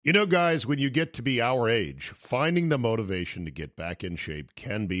You know, guys, when you get to be our age, finding the motivation to get back in shape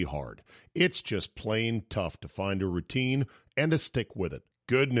can be hard. It's just plain tough to find a routine and to stick with it.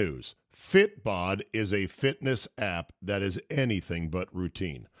 Good news. Fitbod is a fitness app that is anything but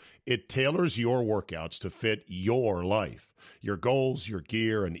routine. It tailors your workouts to fit your life, your goals, your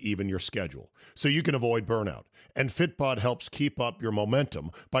gear, and even your schedule, so you can avoid burnout. And Fitbod helps keep up your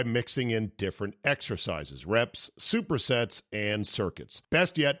momentum by mixing in different exercises, reps, supersets, and circuits.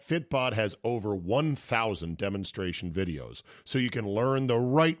 Best yet, Fitbod has over 1,000 demonstration videos, so you can learn the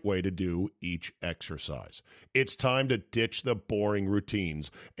right way to do each exercise. It's time to ditch the boring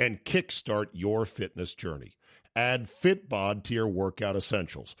routines and kickstart your fitness journey. Add Fitbod to your workout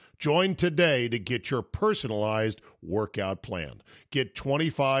essentials. Join today to get your personalized workout plan. Get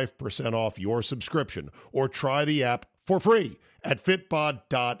 25% off your subscription or try the app for free at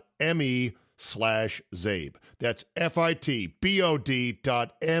fitbod.me/Zabe. That's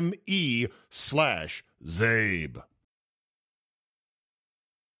fitbod.me/Zabe.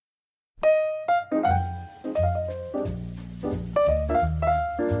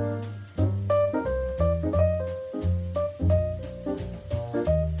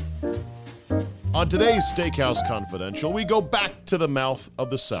 On today's Steakhouse Confidential, we go back to the mouth of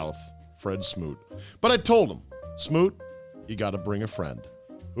the South, Fred Smoot. But I told him, Smoot, you got to bring a friend.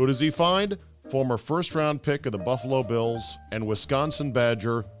 Who does he find? Former first-round pick of the Buffalo Bills and Wisconsin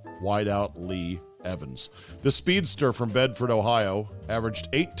Badger wideout Lee Evans. The speedster from Bedford, Ohio, averaged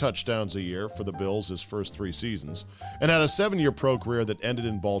 8 touchdowns a year for the Bills his first 3 seasons and had a 7-year pro career that ended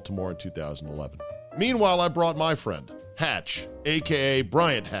in Baltimore in 2011. Meanwhile, I brought my friend, Hatch, a.k.a.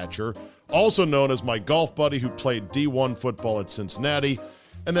 Bryant Hatcher, also known as my golf buddy who played D1 football at Cincinnati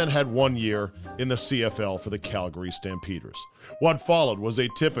and then had 1 year in the CFL for the Calgary Stampeders. What followed was a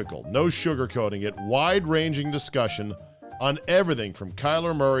typical, no sugarcoating it, wide-ranging discussion on everything from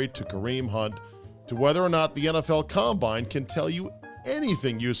Kyler Murray to Kareem Hunt to whether or not the NFL Combine can tell you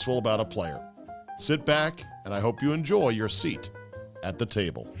anything useful about a player. Sit back, and I hope you enjoy your seat at the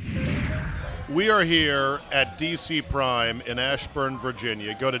table. We are here at DC Prime in Ashburn,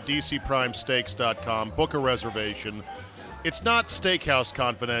 Virginia. Go to dcprimesteaks.com, book a reservation. It's not Steakhouse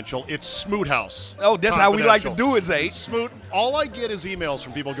Confidential, it's Smoot House. Oh, that's how we like to do it, Zay. Smoot, all I get is emails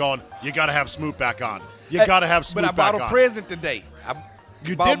from people going, you got to have Smoot back on. You got to have Smoot back on. But I bought a present today.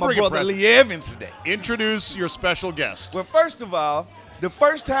 You bought did my bring a brother present. Lee Evans today. Introduce your special guest. Well, first of all, the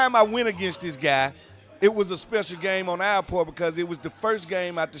first time I went against this guy, it was a special game on our part because it was the first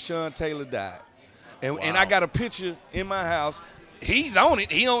game after Sean Taylor died. And I got a picture in my house. He's on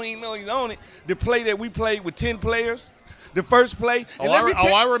it. He don't even know he's on it. The play that we played with 10 players, the first play.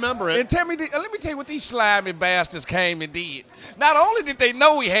 I remember it. And let me tell you what these slimy bastards came and did. Not only did they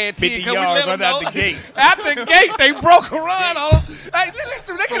know we had 10, 50 yards we let them out know. the gate. Out the gate, they broke a run on them. Hey,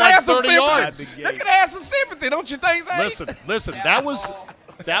 listen, they could like have some 30 sympathy. yards. They could have some sympathy, don't you think, Zay? Listen. That was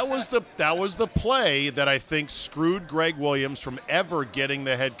the play that I think screwed Greg Williams from ever getting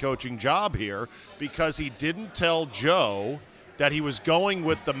the head coaching job here because he didn't tell Joe that he was going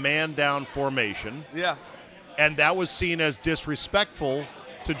with the man down formation. Yeah. And that was seen as disrespectful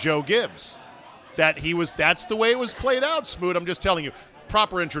to Joe Gibbs. That's the way it was played out, Smoot. I'm just telling you.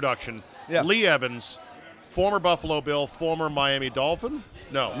 Proper introduction. Yeah. Lee Evans, former Buffalo Bill, former Miami Dolphin.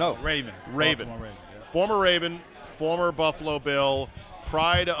 No. Raven. Raven. Baltimore Raven, yeah. Former Raven, former Buffalo Bill,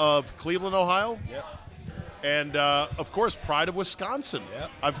 pride of Cleveland, Ohio. Yep. And of course, pride of Wisconsin. Yep.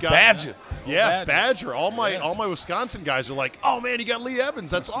 I've got Badger. Yeah, Badger. All my Yeah. Wisconsin guys are like, "Oh man, you got Lee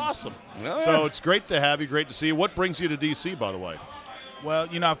Evans. That's awesome." Oh, So yeah. it's great to have you. Great to see you. What brings you to DC, by the way? Well,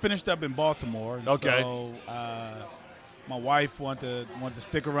 I finished up in Baltimore. And Okay. So my wife wanted to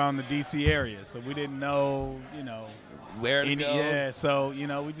stick around the D.C. area, so we didn't know, Where to go. Yeah. So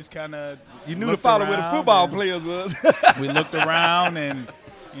we just kind of You knew to follow where the football players was. We looked around and.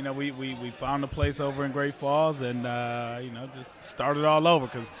 We found a place over in Great Falls and, just started all over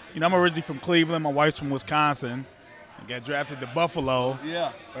because, I'm originally from Cleveland. My wife's from Wisconsin. I got drafted to Buffalo.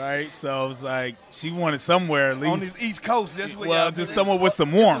 Yeah. Right? So it was like she wanted somewhere at least. On this East Coast, that's what Well, y'all just said. somewhere with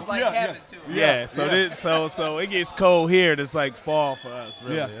some warmth. It's like heaven, too. Yeah, so it gets cold here. It's like fall for us,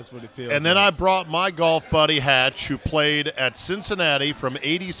 really. Yeah. That's what it feels And then like. I brought my golf buddy Hatch, who played at Cincinnati from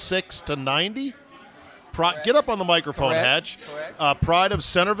 '86 to '90. Get up on the microphone, Correct. Hatch. Correct. Pride of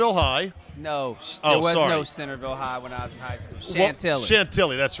Centerville High. No, Oh, there was sorry. no Centerville High when I was in high school. Well, Chantilly.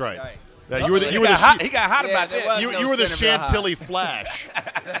 Chantilly, that's right. Right. You were the He got hot Yeah, about there that. was you no were the Centerville High. Chantilly Flash.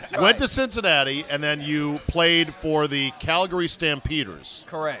 That's right. Went to Cincinnati, and then you played for the Calgary Stampeders.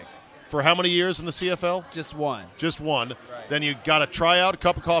 Correct. For how many years in the CFL? Just one. Just one. Then you got a tryout,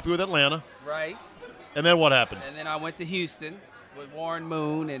 cup of coffee with Atlanta. Right. And then what happened? And then I went to Houston. with Warren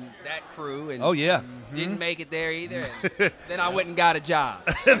Moon and that crew. And Oh, yeah. didn't make it there either. And then I went and got a job.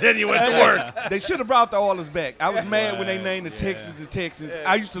 And then you went to work. They should have brought the Oilers back. I was mad when they named the Texans the Texans.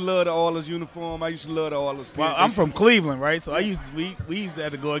 I used to love the Oilers uniform. I used to love the Oilers. Well, I'm from Cleveland, right? So we used to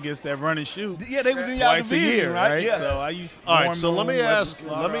have to go against that run and shoot. Yeah, they was in your twice a division, year, right? Yeah. So I used. All right, Warren so let Moon, me Wesley ask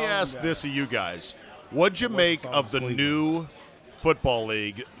Slaughter, this of you guys. What'd you make of the Cleveland. new football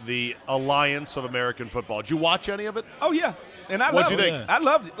league, the Alliance of American Football? Did you watch any of it? Oh, yeah. And I What'd loved you it. think? I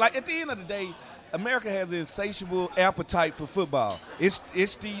loved it. Like, at the end of the day, America has an insatiable appetite for football. It's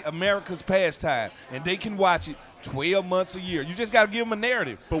the America's pastime, and they can watch it 12 months a year. You just got to give them a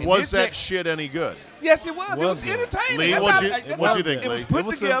narrative. But And was this that next- shit any good? Yes, it was. It was Was good. entertaining. Lee, That's what'd how- you- that's what'd how you think, It was Lee? put It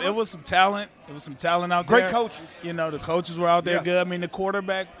was together. it was some talent. It was some talent out Great there. coaches. You know, the coaches were out there Yeah. good. I mean, the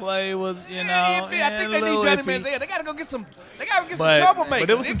quarterback play was, you know, I think a they little need Johnny iffy. Manziel. They got to go get some. They got to get But- some troublemakers. but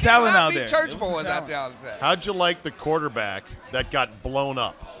there was some They talent cannot out be there. Church There was some boys out talent. there all the time. How'd you like the quarterback that got blown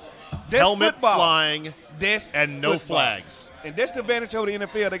up? That's Helmet football. flying That's and no football. flags. And that's the advantage of the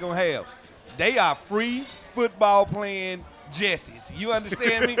NFL they're going to have. They are free football playing Jessies. You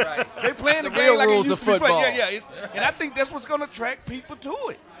understand me? Right. They playing the, The game real like it rules used of to be played. football. Yeah. And I think that's what's going to attract people to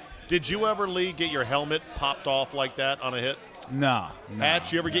it. Did you ever, Lee, get your helmet popped off like that on a hit? No.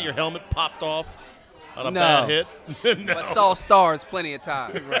 Patch, you ever get your helmet popped off on a No. bad hit? No. But saw stars plenty of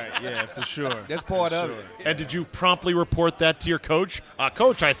times. Right. Yeah, for sure. That's part of it. And did you promptly report that to your coach?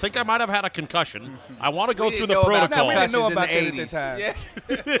 Coach, I think I might have had a concussion. I want to go We through didn't the know about protocol. Now, we didn't know concussions about in the that at that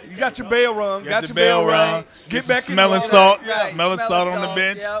 80s. time. Yeah. You got your bell rung. Got Got your your bell bell rung. Get some back in smelling the salt. water. Right. Smelling salt on the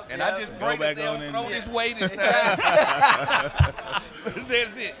bench. Yep, And I yep. just Go break back it down, on in. throw Yeah. this way this time.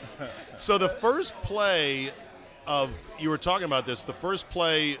 That's it. So the first play you were talking about this, the first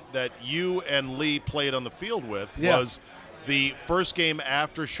play that you and Lee played on the field with Yeah. was the first game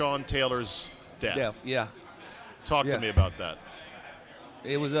after Sean Taylor's death. Yeah. Talk Yeah. to me about that.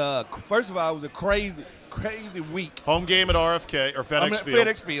 It was first of all, it was a crazy week. Home game at RFK or FedEx I'm at Field.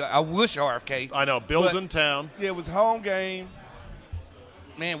 FedEx Field. I wish RFK. I know. Bill's But- in town. Yeah, it was home game.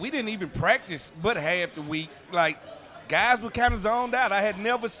 Man, we didn't even practice but half the week. Like, guys were kind of zoned out. I had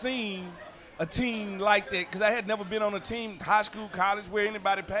never seen a team like that because I had never been on a team, high school, college, where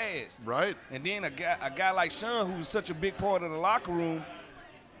anybody passed. Right. And then a guy like Sean, who was such a big part of the locker room,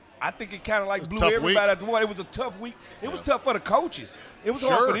 I think it kind of like blew Tough everybody week. out the water. It was a tough week. It was tough for the coaches. It was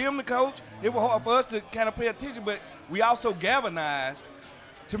hard Sure. for them to coach. It was hard for us to kind of pay attention, but we also galvanized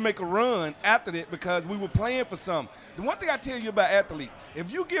to make a run after that because we were playing for something. The one thing I tell you about athletes,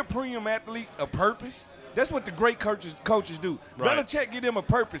 if you give premium athletes a purpose, that's what the great coaches do. Right. Belichick give them a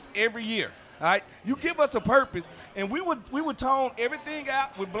purpose every year. All right, you give us a purpose, and we would tone everything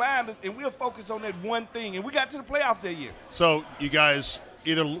out with blinders, and we'll focus on that one thing. And we got to the playoff that year. So you guys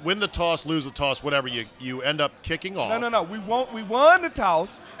either win the toss, lose the toss, whatever. You end up kicking off. No. We won the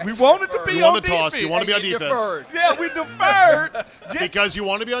toss. We wanted to be You won on the toss. defense. You want to be on You defense. deferred. Yeah, we deferred. Just Because you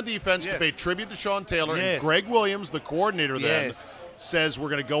want to be on defense to Yes. pay tribute to Sean Taylor. Yes. And Greg Williams, the coordinator then, Yes. says we're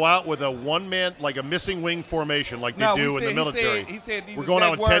going to go out with a one-man, like a missing wing formation like they No, do we in the said- military. He said these we're going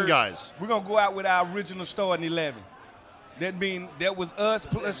out exact with 10 words. guys. We're going to go out with our original starting 11. That mean that was us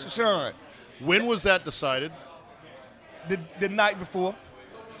plus Sean When was that decided? the night before.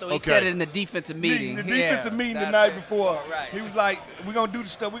 So he Okay. said it in the defensive meeting. The defensive Yeah, meeting the that's night it. before. Right. He was like, we're going to do the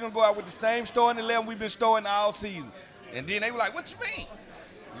stuff. We're going to go out with the same starting 11 we've been starting all season. And then they were like, what you mean?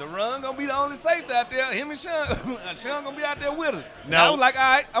 LeRon going to be the only safety out there. Him and Sean. Sean going to be out there with us. And Now- I was like, all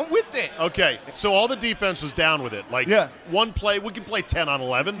right, I'm with that. Okay, so all the defense was down with it. Like, Yeah. one play, we can play 10 on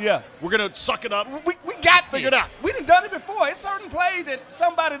 11. Yeah. We're going to suck it up. We got Figure it this. out. We done it before. It's certain plays that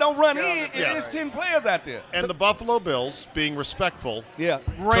somebody don't run in, and Yeah. there's 10 players out there. And the Buffalo Bills, being respectful,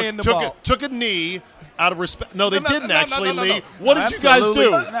 ran the ball. took a knee out of respect. No, they No, didn't no, actually, no. Lee. What did you guys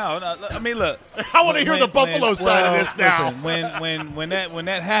Absolutely. do? No. I mean, look. I want to hear the Buffalo side of this now. Listen, when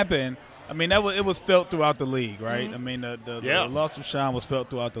that happened, I mean, it was felt throughout the league, right? I mean, the loss of Sean was felt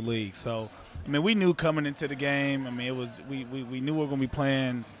throughout the league. So, I mean, we knew coming into the game. I mean, it was we knew we were going to be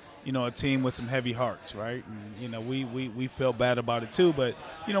playing, a team with some heavy hearts, right? And we felt bad about it too. But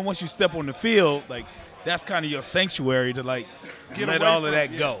once you step on the field, like that's kind of your sanctuary to like Get let away all of from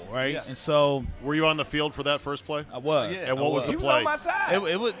that it, go, right? Yeah. And so Were you on the field for that first play? I was. Yeah. And what was I the He was play? on my side.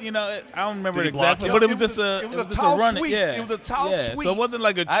 It was, I don't remember Did it he block exactly, you? but it was It just was a it was a just toss run. sweep. Yeah, It was a toss yeah. sweep. So it wasn't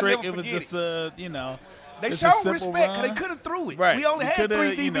like a I'll trick. never It was forget just They just showed a simple respect because they run. could have threw it. Right. We only You had coulda,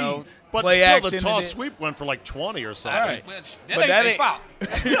 3 DBs. But play still, action the and toss it- sweep went for like 20 or something. Right. That But ain't that their ain't- fault.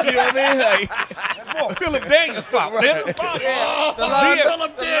 you know what I mean? Like, That's more Philip Daniels' fault. That's his fault.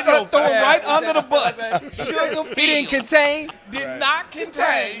 Philip Daniels. Throw him Yeah. right under the bus. Sugar He didn't contain. did not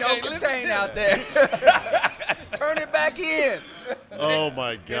contain. No Hey, listen contain to out me. there. Turn it back in. Oh,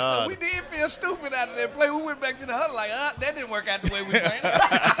 my And so God. we did feel stupid out of that play. We went back to the huddle like, that didn't work out the way we planned.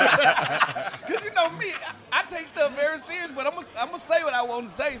 Because you know me, I take stuff very serious, but I'm gonna say what I want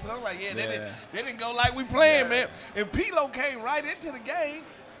to say. So I'm like, they didn't go like we planned, man. And Pilo came right into the game,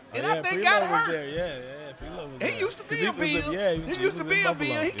 and I think got hurt. There. Yeah, Pilo was there. He used to be 'Cause a Bill. he He used to be a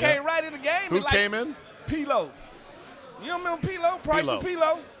Bill. He came right in the game. Who and like, came in? Pilo. You don't remember Pilo? Bryson Pilo.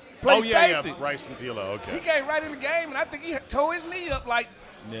 Pilo? Play Oh, yeah, safety. Bryson Pilo. He Okay. came right in the game, and I think he tore his knee up like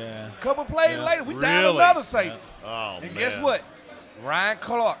Yeah. a couple plays Yeah. later. We down Really? another safety. Oh, And man. guess what? Ryan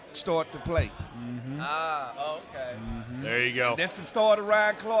Clark started to play. Okay. There you go. That's the start of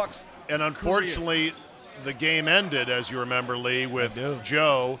Ryan Clark's. And unfortunately, the game ended, as you remember, Lee, with do.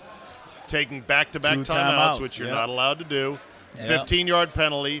 Joe taking back-to-back 2 timeouts, timeouts, which you're yep. not allowed to do. Yep. 15-yard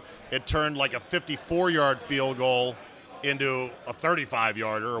penalty. It turned like a 54-yard field goal into a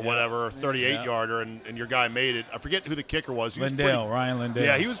 35-yarder or whatever, a 38-yarder, and your guy made it. I forget who the kicker was. He was Ryan Lindell.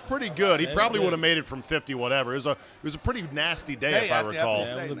 Yeah, he was pretty good. He Yeah, probably he's would have good. made it from 50, whatever. It was a pretty nasty day, if I out there, recall.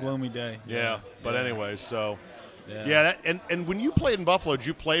 Yeah, it was a gloomy day. Yeah, but anyway, so Yeah. yeah, and when you played in Buffalo, did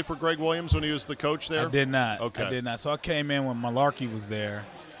you play for Greg Williams when he was the coach there? I did not. Okay. I did not. So I came in when Malarkey was there.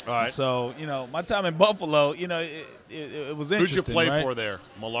 All right. So, my time in Buffalo, it was Who'd interesting. you play right? for there?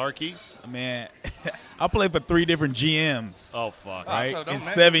 Malarkey? Man, I played for 3 different GMs. Oh, fuck. Right? So don't In matter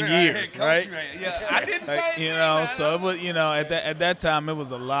 7 who our years, head coach right? you had. Yeah, I didn't say Like, anything, so it was, at that time it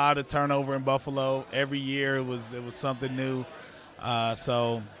was a lot of turnover in Buffalo. Every year it was something new.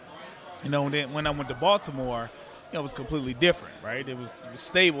 So, when I went to Baltimore, it was completely different, right? It was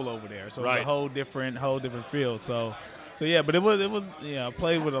stable over there, so it was Right. a whole different field. So yeah, but it was I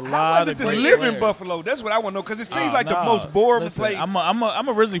played with a How lot was it of to great live in players. Buffalo? That's what I want to know, because it seems like the No, most boring listen, place. I'm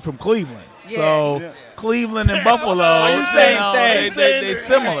originally from Cleveland, Yeah. so Yeah. Cleveland and Buffalo, you saying they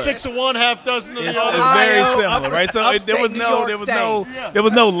similar. 6 of one, half dozen of It's, the it's other. very Ohio, similar, right? So there was upstate New York there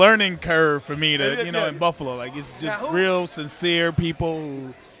was no learning curve for me to Yeah. in Buffalo. Like it's just Now, who- real sincere people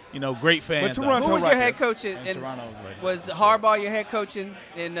who great fans. But Toronto Who was right your head there. coach in Toronto was right there. was Harbaugh your head coach in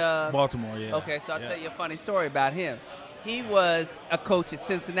Baltimore, yeah. Okay, so I'll Yeah. tell you a funny story about him. He was a coach at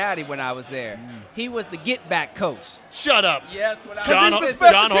Cincinnati when I was there. He was the get-back coach. Shut up. Yes, when I John- was He in was a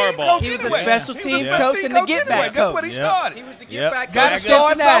special John team Harbaugh. coach He was a anyway. special He was teams a special coach team and the coach get-back anyway. That's coach. what he Yep. started. He was the Yep. get-back Gotta coach. start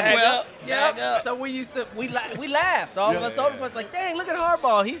Cincinnati. somewhere. Yeah. So we laughed. All of us older ones like, dang, look at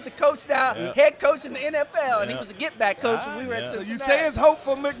Harbaugh. He's the coach now, head coach in the NFL, and he was the get-back coach when we were at Yeah. So Cincinnati. you say it's hope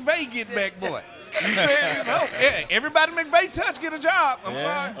for McVay get back, boy. You say it's hope. Yeah, everybody McVay touch get a job. I'm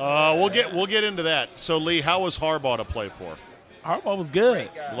sorry. We'll get into that. So, Lee, how was Harbaugh to play for? Harbaugh was good.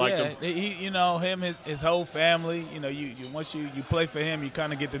 Liked yeah, him? him, his whole family. You once you play for him, you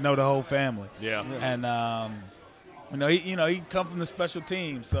kind of get to know the whole family. Yeah. And he come from the special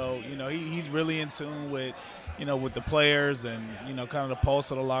team, so he's really in tune with with the players and kind of the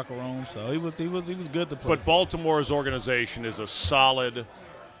pulse of the locker room. So he was good to play. But Baltimore's organization is a solid,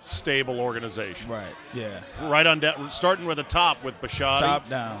 stable organization. Right. Yeah. Right on down, starting with the top with Bisciotti, Top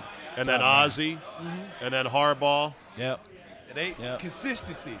down. and then top down. Ozzie, and then Harbaugh. Yep. They Yep.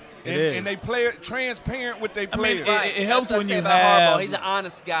 consistency. It is. And they play transparent with their I mean, players. it helps That's what when I say you about have Harbaugh. He's an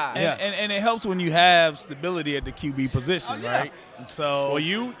honest guy. and it helps when you have stability at the QB position, Oh, yeah. right? And so Well,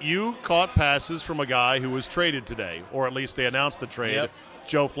 you caught passes from a guy who was traded today, or at least they announced the trade, Yep.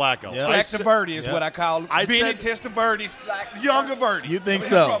 Joe Flacco. Yep. I Black said- Teverdi is Yep. what I call him. I Vinny said- Testaverdi's Black younger Verdi. You think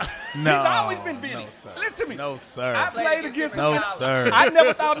so? No. He's always been Vinny. No, sir. Listen to me. No, sir. I Played played against against him him. No, in sir. I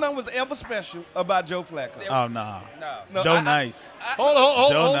never thought nothing was ever special about Joe Flacco. Oh no. No, Joe I- Nice.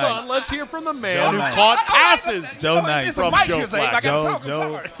 Hold Joe on. Nice. Let's hear from the man Joe who Nice. caught passes. Joe Nice. It's a From mic Joe here, Zabe. I Flacco. gotta Joe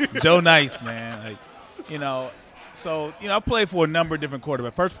talk. I'm sorry. Joe Nice, man. So I played for a number of different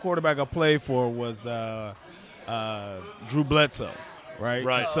quarterbacks. First quarterback I played for was Drew Bledsoe. Right.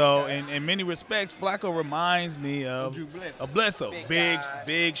 Right. So in many respects, Flacco reminds me of Drew Bledsoe. Of Bledsoe. Big guy.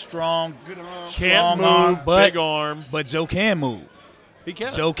 Big, strong. Good arm. Can't Strong arm, move, but- big arm. But Joe can move. He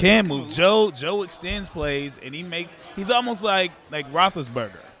can. Joe can move. Joe extends plays, and he's almost like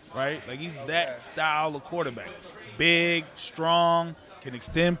Roethlisberger, right? Like he's that style of quarterback. Big, strong, can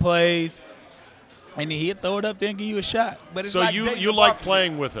extend plays, and he'll throw it up there and give you a shot. But it's So like you Dayton like Buckley.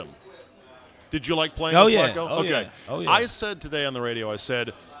 playing with him? Did you like playing Oh, with yeah. Flacco? Oh, okay. yeah. Oh, yeah. I said today on the radio, I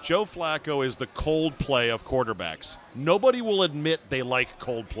said, Joe Flacco is the Coldplay of quarterbacks. Nobody will admit they like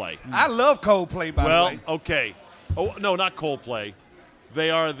Coldplay. I love Coldplay, by the Well, way. okay. Oh, no, not Coldplay. They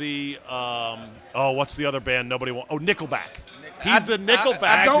are the what's the other band nobody wants? Oh, Nickelback. He's the Nickelback.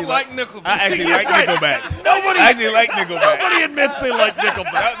 I don't like Nickelback. I actually like Nickelback. Nobody actually like Nickelback. Nobody admits they like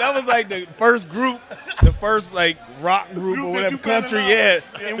Nickelback. That was like the first group, the first like rock group or that whatever you kinda country,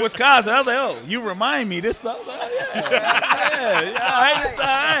 love. in Wisconsin. I was like, oh, you remind me this stuff. All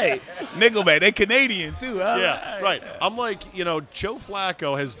right. Nickelback, they Canadian too. Yeah, right. I'm like, Joe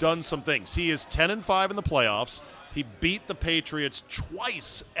Flacco has done some things. He is 10-5 in the playoffs. He beat the Patriots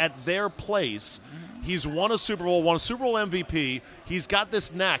twice at their place. He's won a Super Bowl, won a Super Bowl MVP. He's got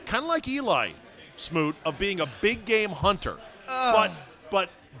this knack, kind of like Eli Smoot, of being a big game hunter. But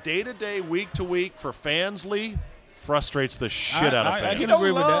day to day, week to week, for fans, Lee, frustrates the shit out of fans. I He can don't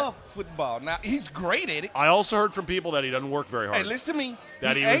agree with love football. Now, he's great at it. I also heard from people that he doesn't work very hard. Hey, listen to me.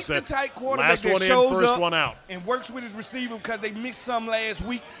 That he he was ain't the that type quarterback last that one in, shows first up one out. and works with his receiver because they missed some last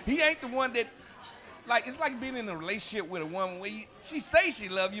week. He ain't the one that, it's like being in a relationship with a woman where she say she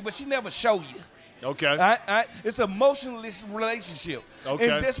love you, but she never show you. Okay. It's an emotionless relationship. Okay.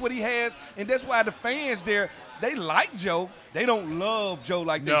 And that's what he has, and that's why the fans there, they like Joe. They don't love Joe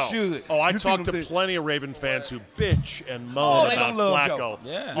like they should. Oh, I You see talked what to I'm saying? plenty of Raven fans who bitch and moan they about don't love Flacco Joe.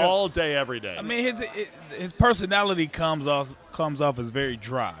 Yeah. all day, every day. I mean, his personality comes off as very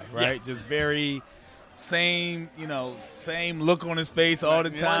dry, right? Yeah. Just very same look on his face all the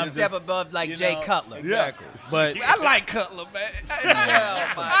time. One step just, above Jay Cutler. Exactly. But I like Cutler, man. Oh,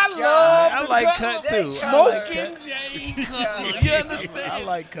 my I God. love I the like Cutler. Cut too. Smoking Jay Cutler. You understand? I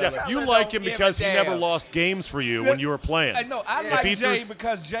like Cutler. yeah, you Cutler like don't him give because a he never damn. lost games for you when you were playing. I know. I If like he Jay threw-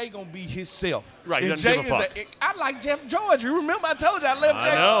 because Jay gonna be himself. Right, he And doesn't Jay give a is fuck. I like Jeff George. You remember I told you I love I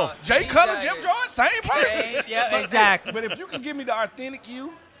Jay. know. Jay Cutler, Jeff George, same person. Yeah, exactly. But if you can give me the authentic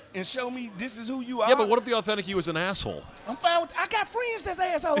you and show me this is who you are. Yeah, but what if the authentic you is an asshole? I'm fine with. I got friends that's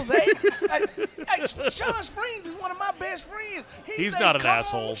assholes. Hey, Sean Springs is one of my best friends. He's a not an cold,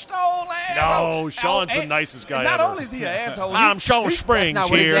 asshole. stole asshole. No, Sean's the And- nicest guy and not ever. only is he an asshole, I'm Sean Springs not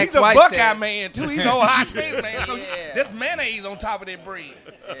what his here. he's a ex-wife Buckeye said. man too. He's an Ohio State man. So Yeah. there's mayonnaise on top of that bread.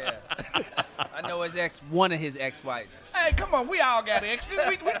 Yeah. I know one of his ex-wives. Hey, come on, we all got exes.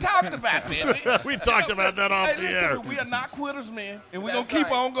 We talked about that. We talked about that off Hey, the listen air. to me. We are not quitters, man, and we're That's gonna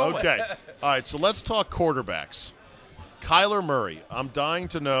keep right. on going. Okay. All right, so let's talk quarterbacks. Kyler Murray. I'm dying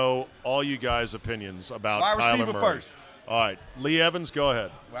to know all you guys' opinions about Wide Kyler receiver Murray. first. All right, Lee Evans, go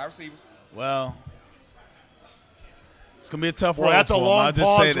ahead. Wide receivers. Well, it's gonna be a tough Well, road that's a for him. long I'll just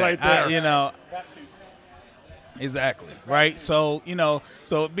pause say that. right there. Exactly. Right. So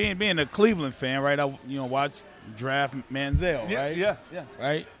being a Cleveland fan, right? I watched draft Manziel. Yeah, right. yeah.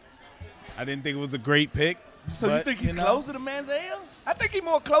 Right. I didn't think it was a great pick. So you but, think he's know, closer to Manziel? I think he's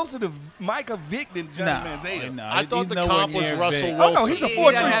more closer to Micah Vick than Johnny No, Manziel. no, I thought he's the nowhere comp was near Russell Vic. Wilson. Oh, no, he's a He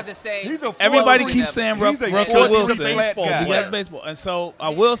fourth. doesn't have the same. He's a Everybody Well, keeps he's saying a Russell Because fourth- he's a Wilson. baseball guy. He player. has baseball. And so I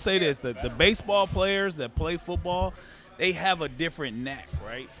will say this, that the baseball players that play football, they have a different knack,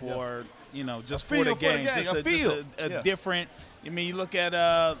 right? For, just for the feel for the game. game, Just a feel. a Yeah. different – I mean, you look at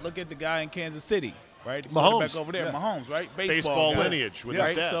the guy in Kansas City, right? The quarterback Mahomes. over there, Yeah. Mahomes, right? Baseball guy. lineage with Yeah. his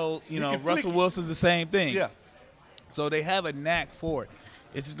Right? dad. So, He can flick Russell it. Wilson's the same thing. Yeah. So they have a knack for it.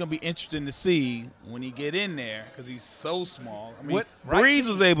 It's just going to be interesting to see when he get in there because he's so small. I mean, What- right. Breeze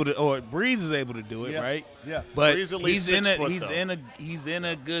is able to do it, Yeah. right? Yeah. But Breeze at least he's in 6 foot, he's in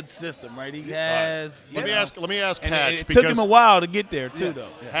a good system, right? He has. Let me ask And Hatch, it because took him a while to get there too, though.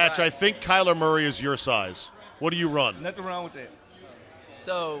 Hatch, I think Kyler Murray is your size. What do you run? Nothing wrong with that.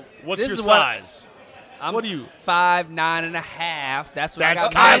 So What's this your is what- size? I'm What do you- 5'9.5". That's what That's I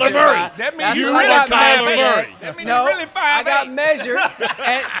got Kyler measured Murray. by. That means That's you what I really got Kyler measured Murray. at. That means No, you're really 5'8". I got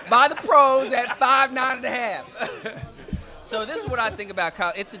measured by the pros at 5'9.5". So this is what I think about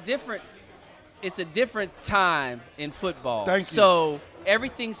Kyle. It's a different time in football. Thank you. So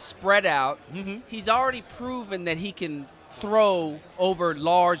everything's spread out. Mm-hmm. He's already proven that he can throw over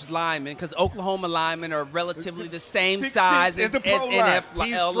large linemen because Oklahoma linemen are relatively the same 6'6" size is as the pro line. NFL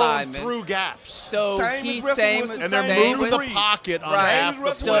He's thrown linemen. through gaps. So Same as he's Russell same Wilson, And same they're as moving the Breeze. pocket on Right. half Same as the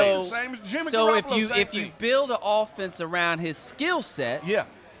Russell plays. Wilson, same as Jimmy So Garoppolo, if you build an offense around his skill set, yeah.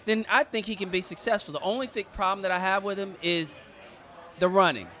 then I think he can be successful. The only problem that I have with him is the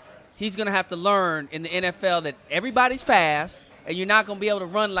running. He's going to have to learn in the NFL that everybody's fast, and you're not going to be able to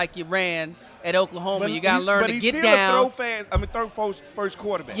run like you ran at Oklahoma. You got to learn to get down. Throw first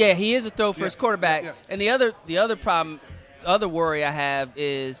quarterback. Yeah, he is a throw first quarterback. yeah. And the other problem, other worry I have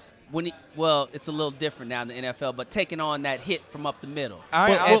is it's a little different now in the NFL, but taking on that hit from up the middle.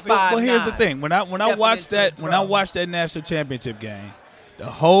 Well, here's the thing. When I Stepping watched into the when I throw. watched that national championship game, the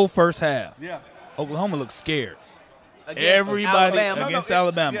whole first half, Yeah. Oklahoma looked scared. Everybody Alabama. against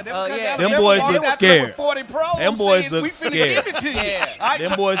Alabama. Yeah, Oh, yeah. Them boys walked look out there scared. with 40 pros Them boys saying, look "We finna scared." give it to you." Yeah. All right?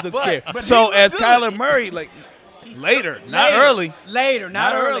 Them boys look scared. but So he as was Kyler good. Murray, later, not early. Later,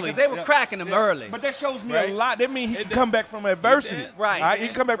 not Not early, early. because they were cracking them early. But that shows me Right. a lot. That means he can come back from adversity. Right. He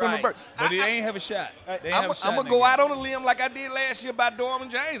can come back from Right. adversity. But they ain't have a shot. They ain't have a shot I'm in going to that go game. out on a limb like I did last year by Dorman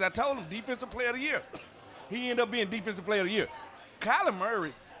James. I told him Defensive Player of the Year. He ended up being Defensive Player of the Year. Kyler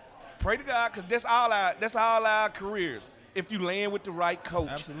Murray, pray to God, because that's all our careers. If you land with the right coach.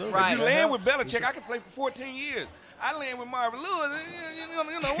 Absolutely. Right. If you land with Belichick, I can play for 14 years. I land with Marvin Lewis, you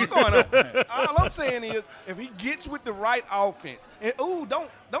know what's going on. All I'm saying is, if he gets with the right offense, and don't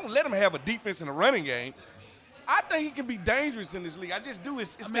let him have a defense in the running game. I think he can be dangerous in this league. I just do. He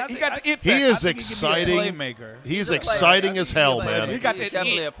got the it He factor. is I think he can be a exciting. playmaker. He's a exciting player. as hell, He's a player. man. He got He's that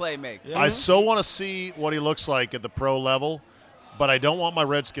definitely it. a playmaker. Yeah. I so want to see what he looks like at the pro level, but I don't want my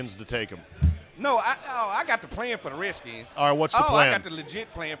Redskins to take him. No, I got the plan for the Redskins. All right, what's the I plan? got the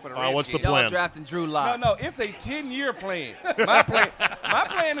legit plan for the All right, Redskins. what's the Y'all plan? drafting Drew Lock. No, it's a 10-year plan. My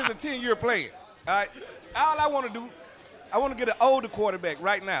plan is a 10-year plan. All right, all I want to do, I want to get an older quarterback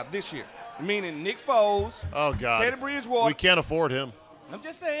right now this year, meaning Nick Foles, Oh, God. Teddy Bridgewater. We can't afford him. I'm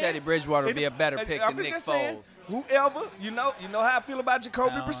just saying. Teddy Bridgewater would be a better pick I'm than Nick just saying, Foles. Whoever, you know how I feel about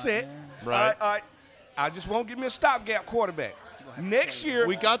Jacoby Oh, Brissett. man. Right. All right. I just won't give me a stopgap quarterback. Next year,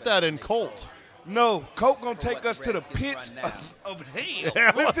 We got that in Colt. no, Coke gonna take what the us to the Redskins pits run now. of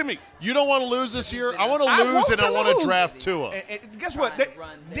hell. Listen to me. You don't want to lose this year? I want to I lose, want and I to want to lose. draft Tua. And guess what? Trying to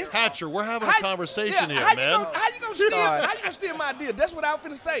run This their- Hatcher, we're having a conversation here, how man. how you gonna steal? Sorry. How you gonna steal my idea? That's what I was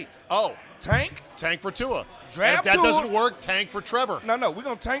finna say. Oh, Tank. tank for Tua. Draft If that Tua. doesn't work, tank for Trevor. No, we're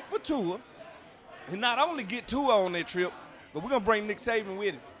gonna tank for Tua, and not only get Tua on that trip, but we're gonna bring Nick Saban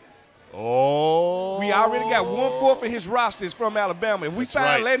with him. Oh. We already got 1/4 of his roster is from Alabama. If we That's sign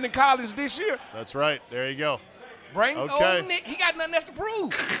right. Landon Collins this year, That's right. There you go. bring Okay. old Nick. He got nothing else to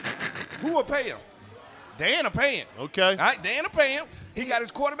prove. Who will pay him? Dan will pay him. Okay. All right, Dan will pay him. He got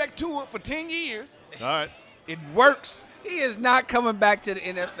his quarterback Tua for 10 years. All right. It works. He is not coming back to the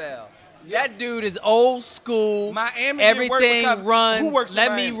NFL. That dude is old school. Miami didn't work everything because runs. who works in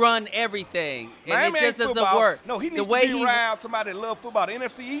Let me Miami? run everything, and Miami it just ain't doesn't football. work. No, he needs the to way be he around somebody that loves football. The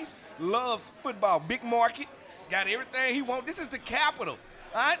NFC East loves football. Big market. Got everything he wants. This is the capital.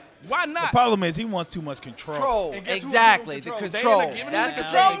 All right? Why The not? problem is he wants too much control. control. And guess who Exactly, will the give him control. control? They ain't giving him That's the the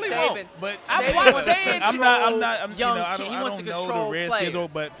control thing. he Saban, want. But I Saban watched wants Dan to I'm not. control You young know, I kids. don't, He I wants don't to know the control Redskins,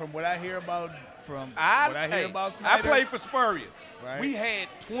 players. but from what I hear about what I hear Hey, about I Snyder, played for Spurrier. Right. We had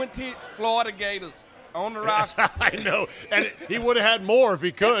 20 Florida Gators on the roster. I know. And he would have had more if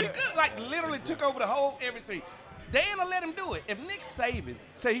he could. Like literally took over the whole everything. Dan will let him do it. If Nick Saban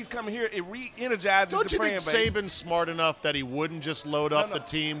say he's coming here, it re-energizes Don't the you fan think base. Saban's smart enough that he wouldn't just load up No. the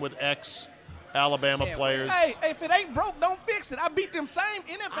team with ex-Alabama Can't players? Hey, if it ain't broke, don't fix it. I beat them same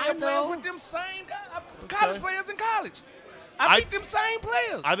I NFL know. players with them same college players in college. I I- beat them same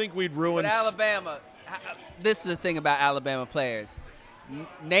players. I think we'd ruin. But Alabama, this is the thing about Alabama players.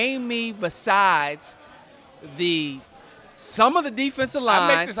 Name me besides some of the defensive I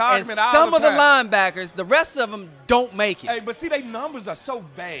make line this and argument all some the of the time. linebackers. The rest of them don't make it. Hey, but see, they numbers are so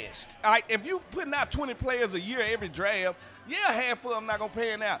vast. All right, if you putting out 20 players a year every draft, yeah, half of them not gonna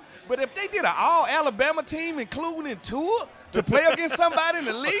pan out. But if they did an all Alabama team, including Tua, to play against somebody in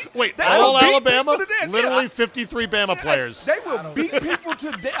the league, Wait, they all will beat Alabama? people to death. Literally Yeah, 53 Bama players. They will beat people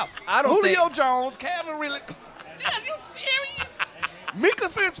to death. I don't Julio think- Jones, Calvin Ridley. Yeah, you serious? Mika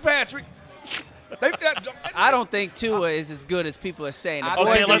Fitzpatrick. I don't think Tua is as good as people are saying. The I- boy's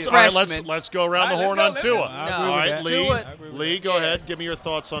Okay, a let's all right, freshman. let's go around the All right, horn let's on go, Tua. let's go. I agree All with right, that. Lee. Tua- I agree with Lee, that. go Yeah. ahead. Give me your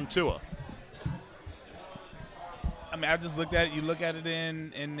thoughts on Tua. I mean, I just looked at it. You look at it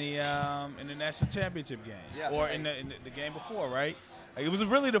in the national championship game, Yeah. or in the game before, right? Like, it was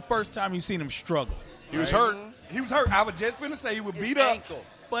really the first time you seen him struggle. He was right? hurt. He was hurt. I was just finna say he was His beat up. ankle.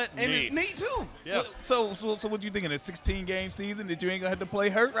 But And Knee. his knee, too. Yeah. so what you think in a 16-game season that you ain't gonna have to play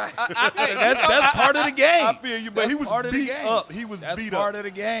hurt? Right. That's part of the game. I feel you, but That's he was part of the beat game. up. He was That's beat part up. of the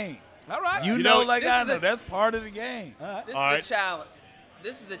game. All right. You You know, know, like this I is know, a- that's part of the game. This All is right. the challenge.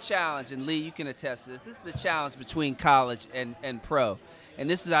 This is the challenge, and Lee, you can attest to this. This is the challenge between college and pro. And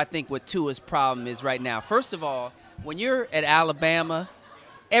this is, I think, what Tua's problem is right now. First of all, when you're at Alabama,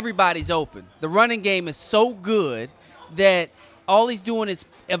 everybody's open. The running game is so good that all he's doing is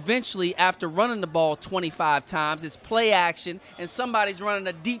eventually, after running the ball 25 times, it's play action, and somebody's running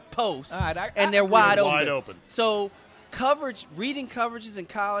a deep post, All right, I and they're agree. wide open. Wide open. So reading coverages in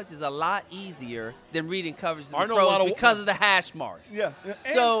college is a lot easier than reading coverages in Aren't the a lot pros of- because of the hash marks. Yeah.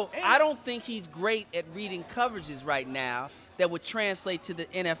 So And- I don't think he's great at reading coverages right now that would translate to the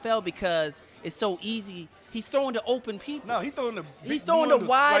NFL because it's so easy. He's throwing to open people. No, he's throwing to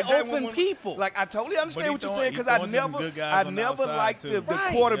wide open people. Like I totally understand what you're saying because he I throwing to some good guys on the never outside, liked too. the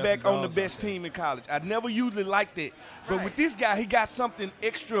Right. quarterback Got some on the dogs best out there. team in college. I never usually liked it. But Right. with this guy, he got something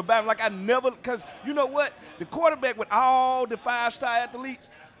extra about him. Like I never, because you know what? The quarterback with all the 5-star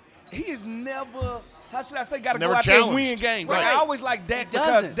athletes, he is never, how should I say, got to Never go out there and win challenged. games. Like I Right. always like Dak because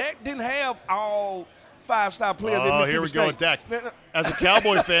doesn't. Dak didn't have all 5-star players at Oh, Mississippi here we State. go with Dak. As a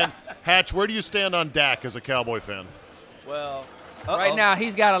Cowboy fan, Hatch, where do you stand on Dak as a Cowboy fan? Well, right now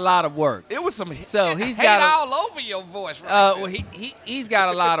he's got a lot of work. It was some So he's hate got a- all over your voice right Well, he's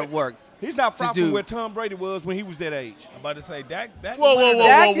got a lot of work. He's not far do. from where Tom Brady was when he was that age. I'm about to say Dak. Whoa, whoa, whoa,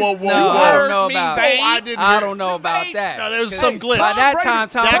 Dak whoa, whoa, is- whoa, no, whoa. I don't know Me about. say- I didn't I hear- don't know about Say- that. No, there's some glitch. By that Brady- time,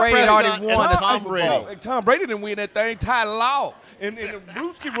 Tom Dak Brady had Prescott already and won a Tom Super Brady. Bowl. Oh, Tom Brady didn't win that thing. Ty Law and the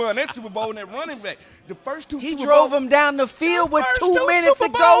Brewski won that Super Bowl and that running back. The first two He Super drove Bowls, him down the field with first 2 two minutes to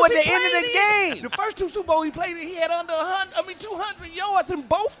Super go Bowls at the he end of played the in. game. The first two Super Bowls he played in, he had under 200 yards in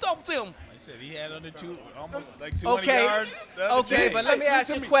both of them. He said he had under almost like 200 Okay, yards. the other okay, day. but let me Hey, ask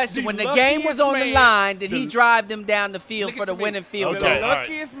you listen a to question. me. When The the game was on luckiest the man- line, did he drive them down the field Look for at the me. winning field Okay, The all right.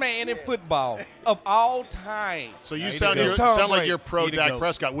 luckiest man in football of all time. So you Nah, he sound the you're, goat. sound like Tom you're pro He the Dak goat.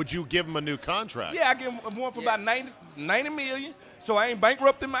 Prescott. Would you give him a new contract? Yeah, I give him one for about 90 million, so I ain't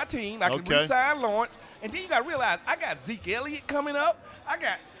bankrupting my team. I can Okay. re-sign Lawrence. And then you got to realize, I got Zeke Elliott coming up. I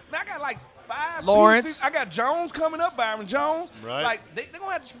got like 5 Lawrence. pieces. I got Jones coming up, Byron Jones. Right. Like, they're going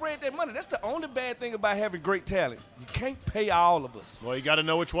to have to spread that money. That's the only bad thing about having great talent. You can't pay all of us. Well, you got to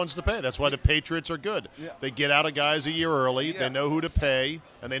know which ones to pay. That's why the Patriots are good. Yeah. They get out of guys a year early. Yeah. They know who to pay,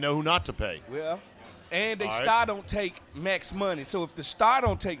 and they know who not to pay. Well, and they All right. star don't take max money. So if the star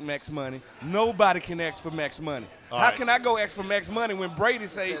don't take max money, nobody can ask for max money. All How right. can I go ask for max money when Brady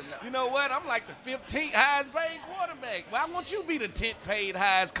say, you know what, I'm like the 15th highest paid quarterback. Why won't you be the 10th paid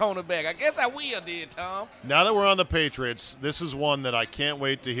highest cornerback? I guess I will, then, Tom. Now that we're on the Patriots, this is one that I can't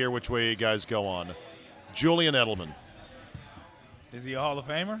wait to hear which way you guys go on. Julian Edelman. Is he a Hall of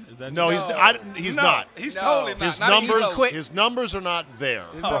Famer? Is that No, he's No, not. He's No. totally not. His Not even numbers, close. quit. his numbers are not there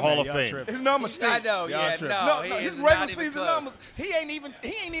for Oh, Hall man, of y'all Fame. tripping. His numbers I stink. know, Y'all yeah, tripping. No, he his is regular not even season close. numbers. He ain't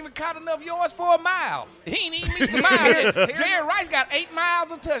even caught enough yards for a mile. He ain't even missed a mile. Jerry Rice got 8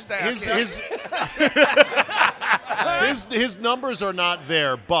 miles of touchdown. His numbers are not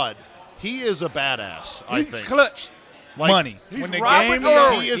there, but he is a badass, I He's think. clutch. Like, money. He's When the Robert game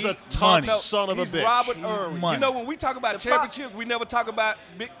Irwin. he is a tough money. son of a He's bitch. Robert Irwin. Money. You know, when we talk about championships, we never talk about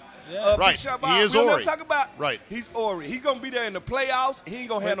big. Right. Big Shot He Bob. is we don't Ori. never talk about. Right. He's Ori. He's gonna be there in the playoffs. He ain't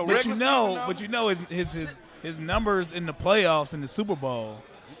gonna have no But regular you know, season but you know his numbers in the playoffs in the Super Bowl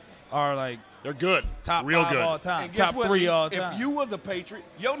are like They're good. top Real 5 good. all time, And guess top what? 3 all time. If you was a Patriot,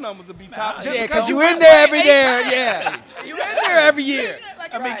 your numbers would be top. just Yeah, because because you win in there like every 8 year. times. Yeah, you in there every year.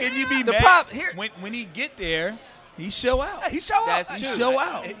 I mean, can you be The mad prop- here- when he get there? He show out. He show up. That's He true. show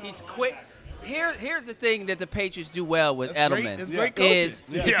out. He's quick. Here's the thing that the Patriots do well with That's great. Edelman That's great coaching. is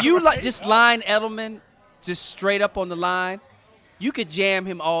Yeah. if you just line Edelman just straight up on the line, you could jam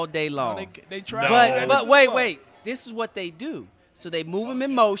him all day long. They try. No. But wait. This is what they do. So they move him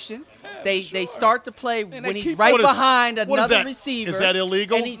in motion. They start to play when they he's keep- right What is- behind what is another that? receiver. Is that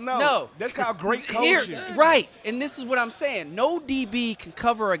illegal? And he's, No, that's called great Here, coaching. right, and this is what I'm saying. No DB can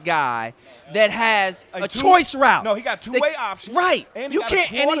cover a guy that has a two- choice route. No, he got two-way options. Right. And You he got can't. a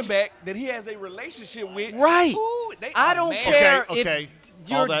And he's quarterback that he has a relationship with. right. Ooh, they I are don't mad. care Okay.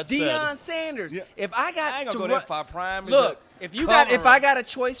 if All you're that said- Deion Sanders. Yeah. If I got I ain't gonna to go run, that far. Prime is look, a if cover. I got a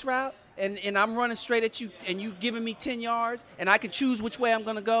choice route and I'm running straight at you and you giving me 10 yards and I can choose which way I'm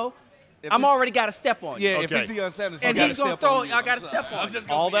gonna go, If I'm it's- already got to step on you. Yeah, if Okay. it's Deion Sanders, And he he's got gonna to throw on it. you. I gotta I'm step sorry. on I'm you. just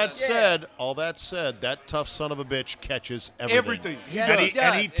gonna All be that honest. said, that tough son of a bitch catches everything. Everything. Yes, and he he, and he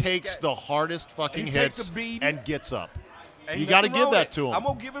does. And he takes the hardest fucking He takes hits a beating. and gets up. Ain't You got to nothing give wrong that with to him. I'm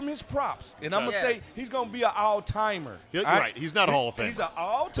gonna give him his props, and I'm gonna Yes. say he's gonna be an all-timer. Yeah, All right. He's not a Hall of Famer. He's an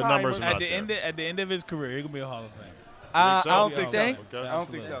all-timer. The numbers are At not the there. end of his career, he gonna be a Hall of Fame. I so? don't think so. Think? Okay. I don't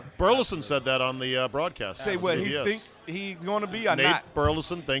think so. Burleson said that on the broadcast. Say what he CBS. thinks he's gonna be or Nate not.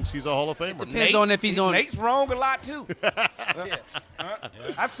 Burleson thinks he's a Hall of Famer. Depends on if he's on. Nate's wrong a lot too.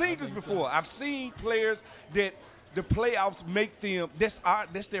 I've seen this before. I've seen players that the playoffs make them. That's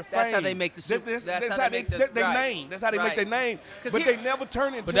their fame. That's how they make the Super- that's how they make the- their right. name. That's how they make Right. their name. 'Cause But here- they never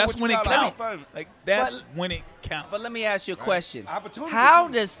turn into. But that's what when you it call a Hall of counts. Fame. Like that's But- when it counts. But let me ask you a question. Opportunity How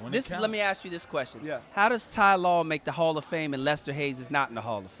too. does When it this? counts. Let me ask you this question. Yeah. How does Ty Law make the Hall of Fame and Lester Hayes is not in the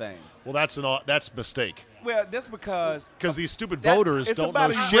Hall of Fame? Well, that's a mistake Well, that's because because these stupid That- voters it's don't know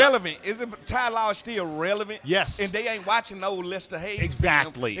about shit. irrelevant. Isn't Ty Law still relevant? Yes. And they ain't watching no Lester Hayes.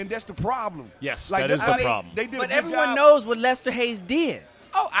 Exactly. film, and that's the problem. Yes, like, that is that's the why problem. They did But a good everyone job. knows what Lester Hayes did.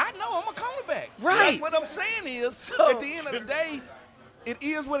 Oh, I know. I'm a cornerback. Right. That's what I'm saying is, at the end of the day, it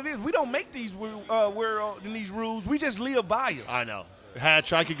is what it is. We don't make these these rules. We just live by them. I know.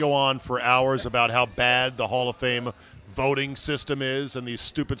 Hatch, I could go on for hours about how bad the Hall of Fame voting system is and these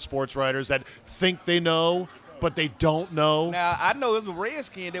stupid sports writers that think they know, but they don't know. Now, I know it was a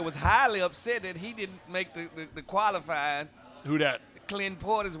Redskin that was highly upset that he didn't make the qualifying. Who that? Clint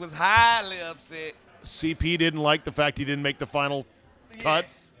Portis was highly upset. CP didn't like the fact he didn't make the final cut.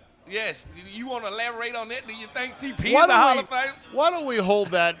 Yes. You want to elaborate on that? Do you think CP is a Hall of Fame? Why don't we hold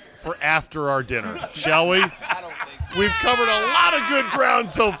that for after our dinner, shall we? I don't think so. We've covered a lot of good ground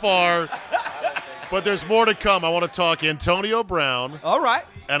so far, but there's more to come. I want to talk Antonio Brown, All right.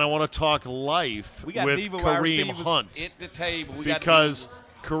 and I want to talk life We got with diva wide Kareem receivers Hunt. at the table. Because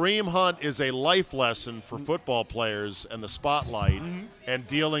Kareem Hunt is a life lesson for football players and the spotlight and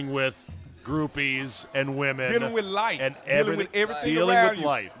dealing with groupies and women. dealing with life, and dealing with everything dealing around with you.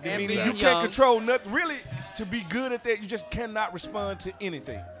 life. I mean, Exactly. you can't control nothing. Really, to be good at that, you just cannot respond to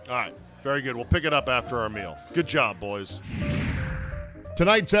anything. All right. Very good. We'll pick it up after our meal. Good job, boys.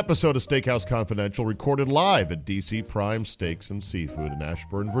 Tonight's episode of Steakhouse Confidential recorded live at DC Prime Steaks and Seafood in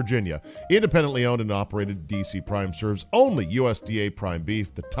Ashburn, Virginia. Independently owned and operated, DC Prime serves only USDA prime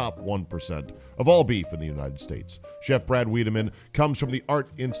beef, the top 1% of all beef in the United States. Chef Brad Wiedemann comes from the Art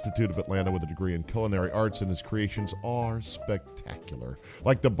Institute of Atlanta with a degree in culinary arts, and his creations are spectacular.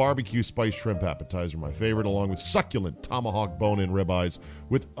 Like the barbecue spiced shrimp appetizer, my favorite, along with succulent tomahawk bone-in ribeyes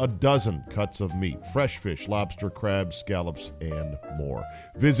with a dozen cuts of meat, fresh fish, lobster, crabs, scallops, and more.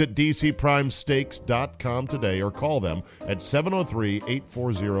 Visit dcprimesteaks.com today or call them at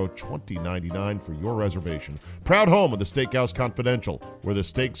 703-840-2099 for your reservation. Proud home of the Steakhouse Confidential, where the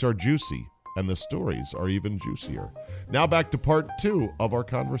steaks are juicy and the stories are even juicier. Now back to part 2 of our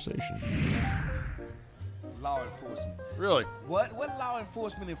conversation. Law enforcement. Really? What law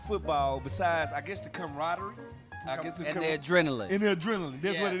enforcement in football besides, I guess, the camaraderie? I guess it's And the adrenaline. And the adrenaline.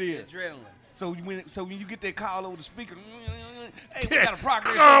 That's what it is. The adrenaline. So when you get that call over the speaker, hey, we got a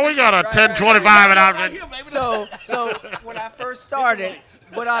progress. Oh, we got a 1025 and right here, baby. So when I first started,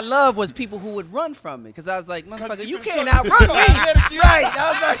 what I loved was people who would run from me because I was like, motherfucker, you can't outrun me. Right.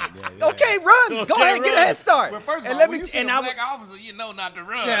 I was like, okay, run. Go ahead, get a head start. Well, first of and all, let when me you see a and I black officer, you know not to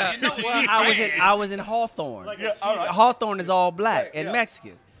run. yeah. You know Well, I was in Hawthorne. Yeah, all right. Hawthorne is all black and yeah.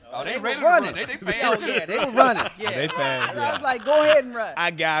 Mexican. Oh, they They ready were to run. running. They Oh, fast. yeah, they were running. Yeah. They fast, So I was yeah. like, go ahead and run. I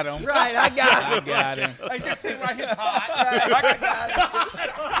got him. Right, I got I it. got him. Hey, just sit right here, Todd.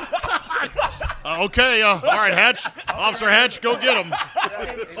 Okay, all right, Hatch. Officer Hatch, go get him.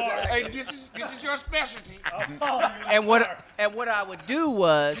 Hey, this is your specialty. And what I would do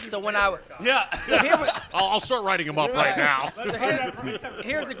was, so when I so here was, I'll start writing him up right now. so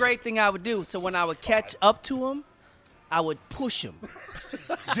here's the great thing I would do. So when I would catch up to him, I would push him.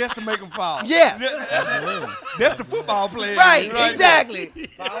 Just to make them fall. Yes. That's the football player. Right, exactly.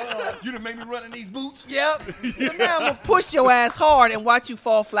 You done make me run in these boots Yep. So now I'm gonna push your ass hard and watch you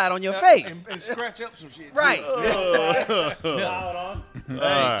fall flat on your face. and scratch up some shit. Right.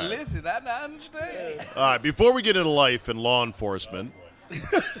 Hey, listen, I understand. All right, before we get into life and law enforcement,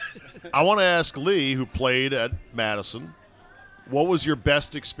 I want to ask Lee, who played at Madison, what was your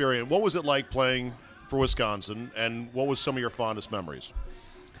best experience? What was it like playing for Wisconsin, and what was some of your fondest memories?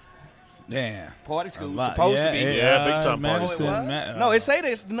 Damn. Party school A lot. supposed to be. Yeah, big time party Madison, school. No, it say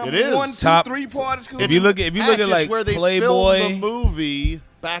this number It is. 1, 2, Top- 3 party school. If you look at Hatch is like where they Playboy, filmed the movie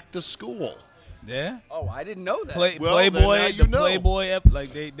Back to School. yeah. Oh, I didn't know that. Well, then now Playboy, you the know. Playboy,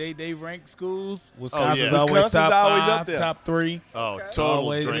 like they rank schools. Wisconsin's yeah. always Wisconsin's top always 5, up there. top 3. Oh, total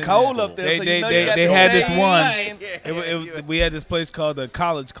Always. drinking It's cold school. up there. So you know They you got they your had this same one. lane. We had this place called the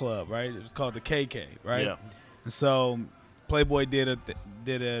College Club, right? It was called the KK, right? Yeah. And so Playboy did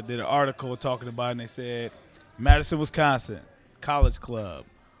an article talking about it, and they said Madison, Wisconsin, College Club,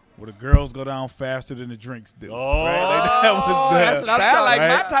 where the girls go down faster than the drinks do. Oh. Right? Like, that was that's what I'm Sound like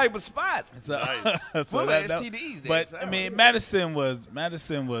Right. my type of spots. So, Nice. so Full of that- STDs there, but so. I mean, Madison was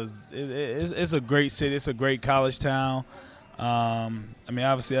it's a great city. It's a great college town. I mean,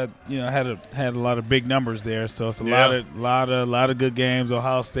 obviously, I had a lot of big numbers there, so it's a Yeah. lot of good games.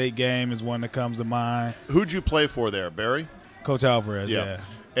 Ohio State game is one that comes to mind. Who'd you play for there, Barry? Coach Alvarez, yeah.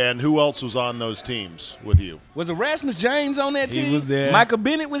 And who else was on those teams with you? Was Erasmus James on that He team? was there. Michael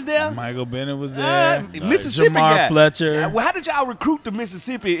Bennett was there? Michael Bennett was there. Mississippi Jamar guy. Fletcher. Well, how did y'all recruit to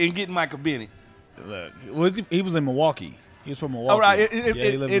Mississippi and get Michael Bennett? Look, he was in Milwaukee. He was from Milwaukee. All right, yeah,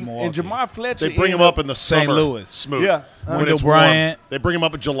 he lived in and Milwaukee. Jamar Fletcher. They bring him ended up in the St. summer. Louis. Smooth. Yeah. When Wendell it's warm. Bryant. They bring him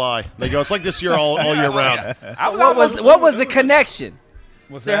up in July. They go, it's like this year all year round. I was What was the connection?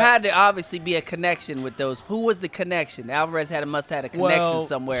 What's there that? had to obviously be a connection with those. Who was the connection? Alvarez must have had a connection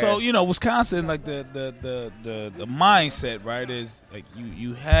somewhere. So Wisconsin, like the mindset, right, is like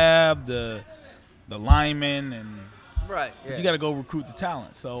you have the linemen and right, yeah. you got to go recruit the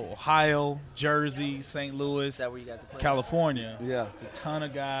talent. So Ohio, Jersey, St. Louis, Is that where you got the play? California, Yeah. a ton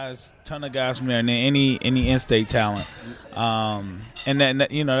of guys from there, and then any in-state talent, and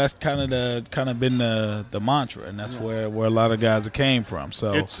that's kind of been the mantra, and that's where a lot of guys came from.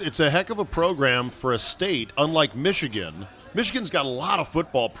 So It's a heck of a program for a state, unlike Michigan. Michigan's got a lot of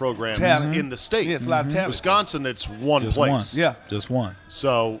football programs Talent. in the state. Yeah, it's a lot of talent. Wisconsin, it's one just place. one, Yeah. just one.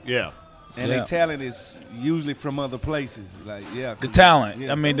 So, yeah. And Yeah. their talent is usually from other places. Like, yeah. The talent.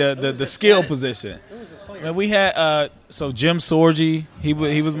 Yeah. I mean, the skill position. And we had Jim Sorgi.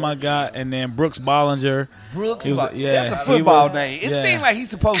 He was my guy, and then Brooks Bollinger. Brooks, He was- that's yeah, a he football was- name. It yeah. seemed like he's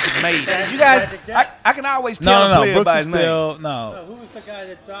supposed to make it. You guys, I can always tell a No. player Brooks by is his name. still Who was the guy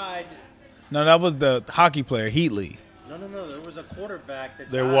that died? no. That was the hockey player Heatley. No. There was a quarterback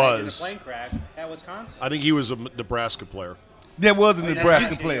that There died in a was. plane crash at Wisconsin. I think he was a Nebraska player. There was a Oh, yeah, Nebraska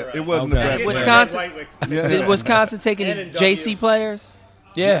that's- player. right. It was a Okay. Nebraska player. Wisconsin- Yeah. Did Wisconsin take any And in JC W. players?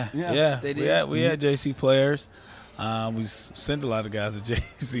 Yeah. They did. We had JC players. We sent a lot of guys to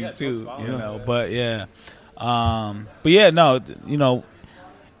JC Yeah, too. Brooks You Bollinger. know, but yeah. But yeah, no.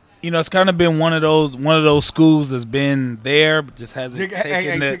 It's kind of been one of those schools that's been there, but just hasn't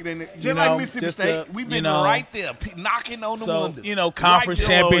taken the, Just like Mississippi State, we've been right there, knocking on the So window. conference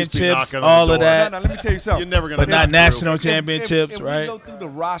You'll always be championships, knocking on the all of door. that. Now, let me tell you something. You're never going to But not national championships, if right? we go through the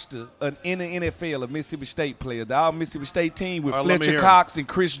roster in the NFL of Mississippi State players, the all Mississippi State team with All right, let me Fletcher hear 'em. Cox and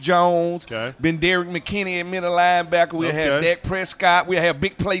Chris Jones, Okay. been Derek McKinney at middle linebacker. We'll have Okay. Dak Prescott. We'll have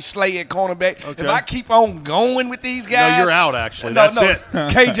Big Play Slay at cornerback. Okay. If I keep on going with these guys, No, you're out, actually. No, That's no.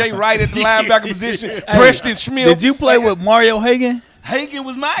 it. KJ Wright at the linebacker position. Preston Smith. Did you play with Mario Hagan? Hagen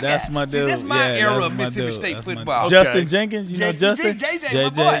was my guy. That's my dude. See, that's my Yeah, era that's of my Mississippi dude. State That's my football. dude. Okay. Justin Jenkins, you know Justin? Justin? JJ, my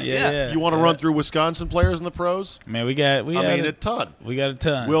boy. yeah. You want to run through Wisconsin players in the pros? Man, we got a ton. We got a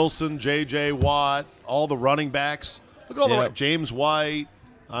ton. Wilson, J.J. Watt, all the running backs. Look at all Yeah. the James White.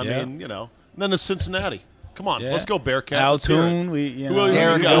 I Yeah. mean, and then the Cincinnati. Come on, Yeah. let's go Bearcat. Al Let's hear it. Toon, Who else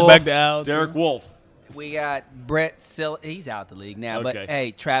Derek you got? go back to Al. Derek Toon. Wolf. We got Brett Sill. He's out the league now, but Okay.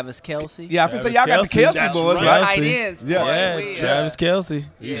 hey, Travis Kelsey. Yeah, I feel say y'all got the Kelsey. Kelsey That's boys, right. right? Tight Kelsey. ends. Yeah. boy. Yeah, We, Travis Kelsey.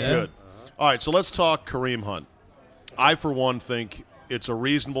 He's Yeah. good. All right, so let's talk Kareem Hunt. I, for one, think it's a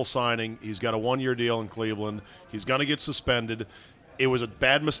reasonable signing. He's got a one-year deal in Cleveland. He's going to get suspended. It was a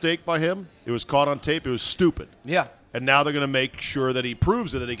bad mistake by him. It was caught on tape. It was stupid. Yeah. And now they're going to make sure that he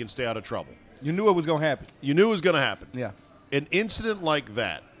proves it, that he can stay out of trouble. You knew it was going to happen. You knew it was going to happen. Yeah. An incident like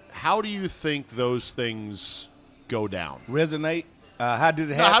that, how do you think those things go down? Resonate. How did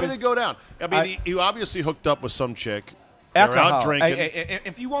it No, happen? how did it go down? I mean, he obviously hooked up with some chick. They're Alcohol. out drinking.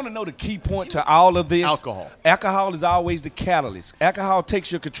 If you want to know the key point to all of this, Alcohol is always the catalyst. Alcohol takes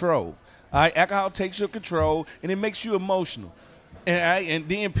your control. All right, alcohol takes your control, and it makes you emotional. And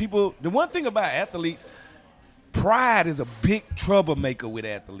then people, the one thing about athletes, pride is a big troublemaker with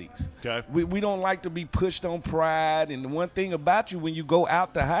athletes. Okay. We don't like to be pushed on pride. And the one thing about you, when you go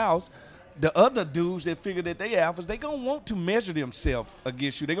out the house, the other dudes that figure that they alphas, they going to want to measure themselves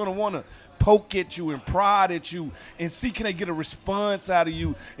against you. They're going to want to poke at you and prod at you and see can they get a response out of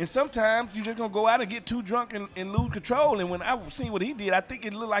you. And sometimes you're just going to go out and get too drunk and lose control. And when I seen what he did, I think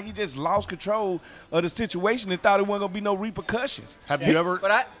it looked like he just lost control of the situation and thought it wasn't going to be no repercussions. Have you ever?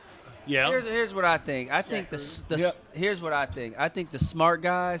 But Yeah. here's what I think. I think here's what I think. I think the smart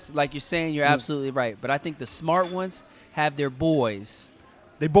guys, like you're saying, you're absolutely right. But I think the smart ones have their boys.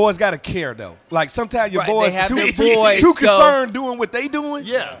 They boys got to care, though. Like, sometimes your Right, they boys have too, their too boys go- concerned doing what they doing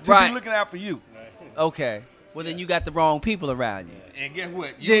Yeah. to Right. be looking out for you. Okay. Well, then you got the wrong people around you. And guess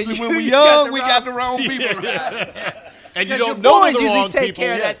what? Yeah, Usually when you we're got young, the we wrong- got the wrong people. And you Because don't your know boys the usually wrong take people.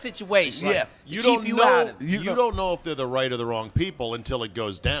 care of that situation. Yeah. You Keep don't you know. out of it. You don't know if they're the right or the wrong people until it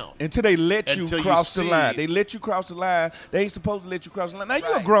goes down. Until they let you Until you cross the see- line. They let you cross the line. They ain't supposed to let you cross the line. Now, you're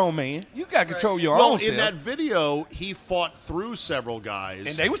a Right. grown man. You got to control your Well, own in self. that video, he fought through several guys.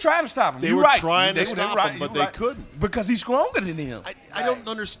 And they were trying to stop him. They You're were right. trying to They stop right. him, but You're they right. couldn't. Because he's stronger than him. I don't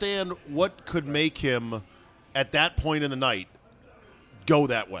understand what could make him, at that point in the night, go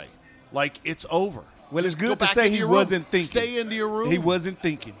that way. Like, it's over. Well, it's Just go good to back say into he your room. wasn't thinking. Stay into your room. He wasn't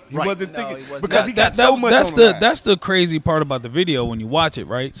thinking. He Right. wasn't No, thinking. he wasn't. Because he got so much that's on the line. that's the crazy part about the video when you watch it,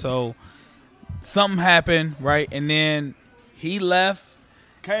 right? So something happened, right? And then he left,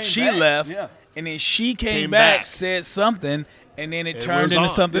 Came she back. left, Yeah. and then she came Came back, back. said something, and then it It turned was into on.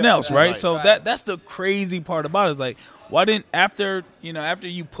 something Yeah. else, right? Right. So that's the crazy part about it. Is like, why didn't after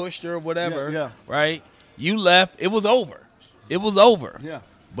you pushed her or whatever, Yeah. right? You left, it was over. it was over. Yeah.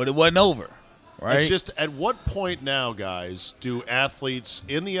 But it wasn't over, right? It's just at what point now, guys, do athletes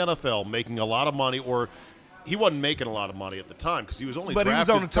in the NFL making a lot of money, or he wasn't making a lot of money at the time because he was only But he was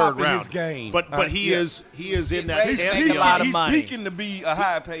drafted on the top third of round. his game. But he Yeah. is in that He's pantheon. a lot of He's money. peaking to be a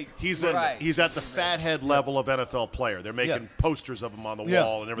high paid. He's Right. he's at the fathead level of NFL player. They're making posters of him on the Yeah.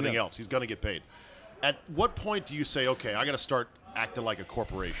 wall and everything Yeah. else. He's going to get paid. At what point do you say, okay, I got to start acting like a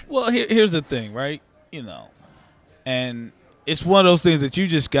corporation? Well, here's the thing, right? And it's one of those things that you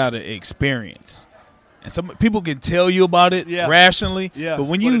just got to experience. And some people can tell you about it rationally, Yeah. but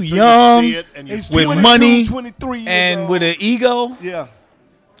when But you until young see it and you He's with 22, money 23 years and old. with an ego, Yeah.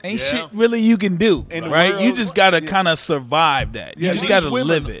 ain't Yeah. shit really you can do, And the right? world- You just got to yeah. kind of survive that. You Yeah, just These got to women-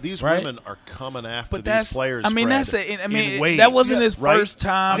 live it. These right? women are coming after But these that's, players. I mean, Fred, that's it. I in mean, waves, that wasn't his right? first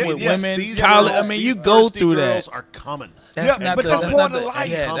time with Yes, women. these College. girls, I mean, these you go thirsty through girls that. are coming. That's Yeah, not but the, that's that's part not of the, life.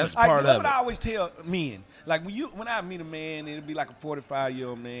 yeah, that's Like, part that's of what I it. always tell men. Like when I meet a man, it'd be like a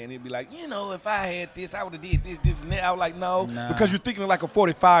 45-year-old man. It'd be like, if I had this, I would have did this, and that. I was like, no, Nah. because you're thinking like a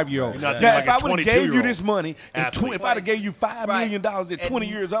 45-year-old. You're not Now, thinking if like I a would have gave you 22-year-old this money, athlete. if I'd have gave you $5 million at 20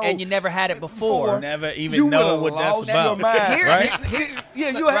 years old, and you never had it before. Never even you know would've what that's lost about. your mind, Here- right? Yeah,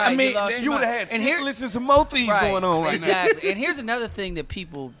 you Right, had. you I mean, lost your you would have mind. had And here- syphilis and some more things going on right now. exactly. And here's another thing that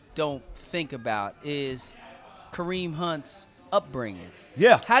people don't think about is Kareem Hunt's upbringing.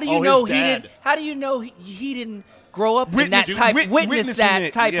 Yeah. How do you Oh, know his he dad. didn't? How do you know he didn't grow up in Witness- that type? Witness witnessing that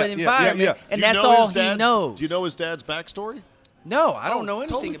it. type Yeah, of yeah, environment, yeah. and Do you that's know all his he dad's- knows. Do you know his dad's backstory? No, I don't know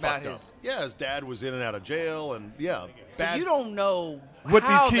anything totally about fucked up. his. Yeah, his dad was in and out of jail, and So bad. you don't know What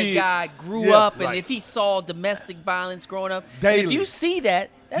how these the kids- guy grew Yeah, up and right. if he saw domestic violence growing up. And Daily. if you see that,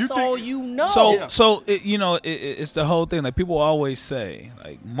 that's You think- all you know. So it's the whole thing. Like people always say,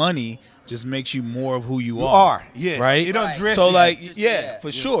 like money just makes you more of who you are. Yes. Right. It Right. undresses So you. like Yeah. yeah,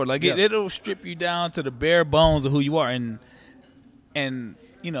 for sure. Like Yeah. it'll strip you down to the bare bones of who you are, and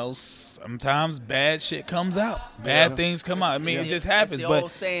sometimes bad shit comes out. Bad things come out. I mean, it just That's happens. the But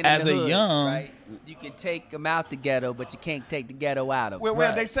old saying in as the a hood, young, right? You can take them out the ghetto, but you can't take the ghetto out of them. Well,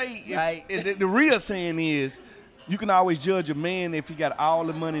 Right. they say Right. the real saying is you can always judge a man if he got all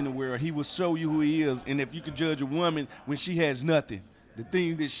the money in the world. He will show you who he is. And if you could judge a woman when she has nothing, the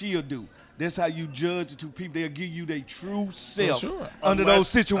things that she'll do. That's how you judge the two people. They'll give you their true self sure. under Unless- those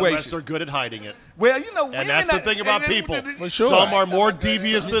situations. Unless they're good at hiding it. Well, women And that's the thing about people. For sure. Some are Right, more some are good,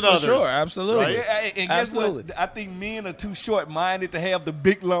 devious some than for others. sure, absolutely. Right? And guess Absolutely. what? I think men are too short-minded to have the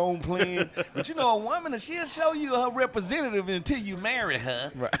big loan plan. But a woman, she'll show you her representative until you marry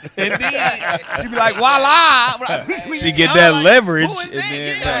her. Right. And then she'll be like, voila. She get that leverage, Who is and that?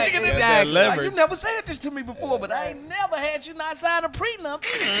 then Yeah, right, she get get that that Like, leverage. you never said this to me before, but I ain't never had you not sign a prenup.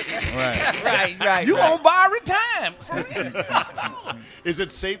 Right. right. You right. on borrowed time. For real. Is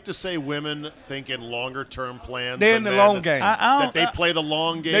it safe to say women think in longer-term plans? They're than in the men? long game. That they play the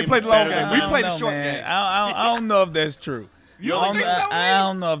long game. They play the long better than game. We women? play the don't know, short man. game. I don't know if that's true. You don't think so, I man?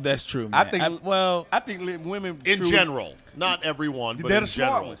 don't know if that's true, man. I think. well, I think women In truly- general, not everyone, but they're in the smart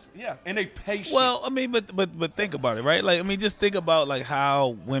general. ones. Yeah, and they patient. well, I mean, but think about it, right? Like, I mean, just think about like how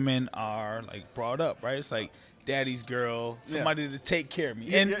women are like brought up, right? It's like daddy's girl, somebody to take care of me,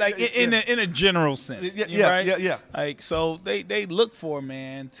 Yeah, and yeah, like yeah, in a general sense, Yeah, you yeah, right? yeah. Like, so they look for a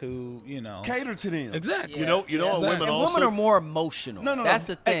man to cater to them. exactly. You know what Exactly. women And also. women are more emotional. No. That's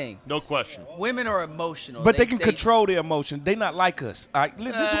the thing. no question. Women are emotional. But they can control their emotion. They not like us. All right?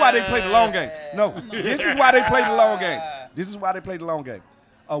 This is why they play the long game. No, this is why they play the long game. This is why they play the long game.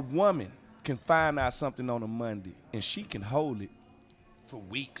 A woman can find out something on a Monday, and she can hold it for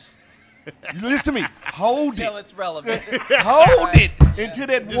weeks. You listen to me. Hold Till it. it's relevant. Hold it until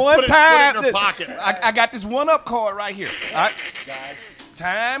that Just one put it time. in her pocket. I got this one-up card right here. All right?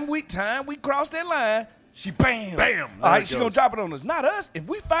 Time we cross that line, she bam. Bam. All There right, it she gonna goes. drop it on us. Not us. If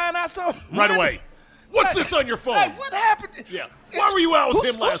we find out something Right Monday, away. What's Hey, this on your phone? Hey, what happened? Yeah. Why were you out with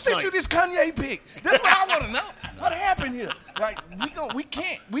him Who last sent night? you this Kanye pic? That's what I want to know. What happened here? Like we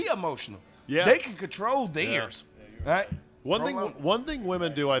can't. We emotional. Yeah. They can control theirs. Right. One thing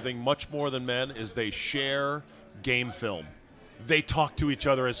women do, I think, much more than men is they share game film. They talk to each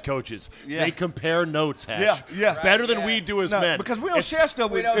other as coaches. Yeah. They compare notes, Hatch. Yeah, yeah. Better than yeah. we do as No, men. because we don't It's- share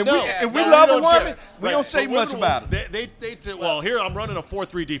stuff. we don't If share. if we No, love a don't share. woman, we Right. don't say But much women about will- it. well, here I'm running a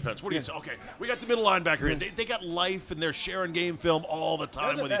 4-3 defense. What do you say? Okay, we got the middle linebacker here. They got life and they're sharing game film all the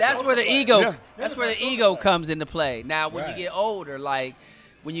time with each That's other. where the ego. Yeah. That's where the ego comes into play. Now, when you get older, like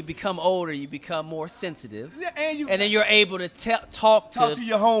when you become older, you become more sensitive, Yeah, and then you're able to talk to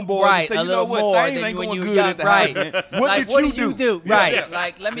your homeboys right and say, a you little know what, more things than ain't when going you were good young. at the Right? house, man. What like, did what you do you do? do? Yeah, Right? yeah.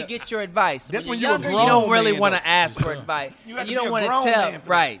 Like, let me get your advice. That's when when you're you're a younger, you grown don't really man, want to though. ask for advice, You have and to you be don't a want to grown tell. man for that.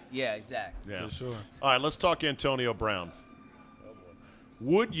 Right? Yeah, exactly. Yeah. For sure. All right, let's talk Antonio Brown.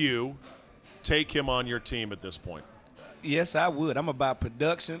 Would you take him on your team at this point? Yes, I would. I'm about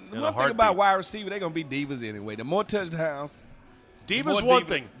production. In a One thing heartbeat. about wide receiver, they're going to be divas anyway. The more touchdowns, Diva's more one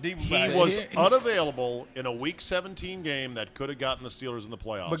diva- thing. diva He vibe. was Yeah. unavailable in a Week 17 game that could have gotten the Steelers in the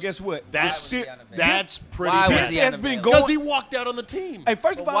playoffs. but guess what? That's This- that's pretty Why was bad. he This has been unavailable? Because going. he walked out on the team. Hey,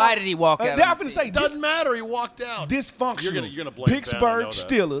 first of But all, why did he walk out I'm on the finna say It doesn't matter. He walked out. dysfunctional. You're gonna blame Ben, I Pittsburgh know that.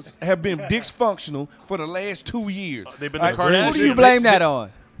 Steelers have been dysfunctional for the last 2 years. They've been the All Kardashians. Who do you blame that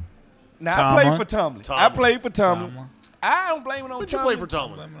on? Now, I Tomlin. played for Tomlin. Tomlin. I played for Tomlin. Tomlin. I don't blame it on Who'd you Tomlin. play for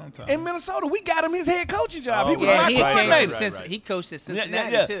Tomlin? In Minnesota, we got him his head coaching job. Oh, He was Yeah, my he coordinator. came right. he coached at Yeah,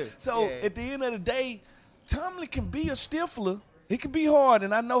 Cincinnati too. So Yeah. at the end of the day, Tomlin can be a stifler. He can be hard,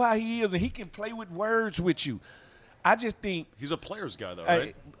 and I know how he is, and he can play with words with you. I just think He's a player's guy, though, Hey,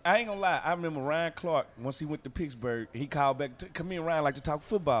 right? I ain't gonna lie. I remember Ryan Clark once he went to Pittsburgh. He called back. Come here, Ryan, like to talk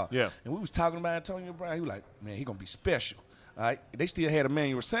football. Yeah. And we was talking about Antonio Brown. He was like, "Man, he gonna be special." All right. They still had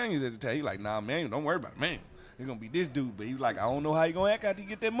Emmanuel Sanders at the time. He like, "Nah, man, don't worry about it, man. He's gonna be this dude." But he was like, "I don't know how he gonna act after he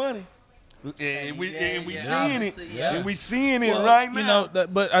get that money." And we seeing it. Obviously, yeah. And we seeing it Well, right now. You know,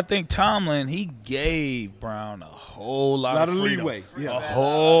 but I think Tomlin, he gave Brown a whole lot Lot of of freedom. leeway, yeah. A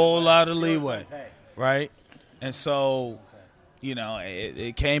whole lot of leeway, right? And so, you know,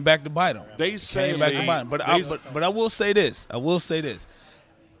 it came back to bite him. They say Came back to Lee, bite him. But I will say this.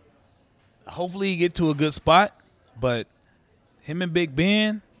 Hopefully he get to a good spot, but him and Big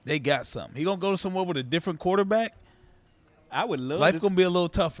Ben, they got something. He gonna go somewhere with a different quarterback. I would love. Life to, gonna be a little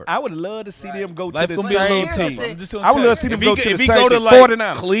tougher. I would love to see them go to Life the gonna be a little same Here's the team. tougher. thing. I'm just gonna I would tell love to you. see them If go he to if the he Saints go to and like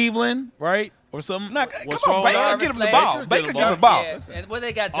 49ers. Cleveland, right, or something. Nah, What's come wrong on, with Baker. that? Get him the Jarvis ball. Landry. Baker get him the Yeah. ball. Yeah, and well,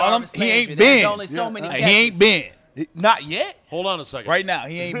 they got All I'm- Jarvis he Landry. ain't There's been. only so many He ain't catches. been Not yet. Hold on a second. right now.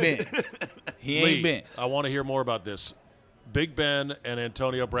 He ain't been. He Lee, ain't been. I want to hear more about this. Big Ben and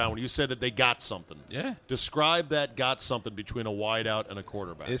Antonio Brown, when you said that they got something. Yeah. Describe that got something between a wideout and a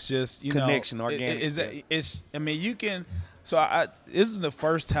quarterback. It's just Connection, know, organic, It's. I mean, you can. So this is the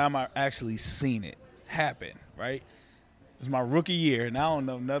first time I actually seen it happen. Right. It's my rookie year, and I don't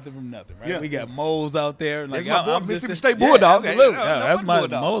know nothing from nothing. Right. Yeah. We got Moles out there. Like, That's my boy, I'm just Mississippi a- State yeah, Bulldog. Absolutely. Hey, Yeah, no, that's my my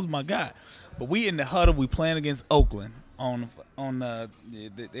Bulldog. Moles, my guy. But we in the huddle. We playing against Oakland on.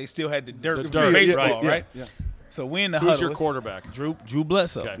 They still had the dirt, The dirt, baseball, right, right? yeah. So we in the Who's huddle. your It's quarterback? Drew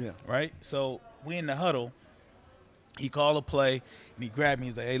Bledsoe. Okay. Yeah. Right? So we in the huddle. He called a play and he grabbed me.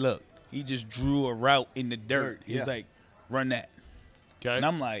 He's like, "Hey, look, he just drew a route in the dirt." He's yeah. like, "Run that." Okay. And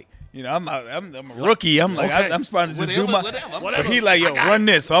I'm like, you know, I'm a rookie. I'm like, Okay. I'm starting to just do Whatever, my. whatever. But he like, "Yo, run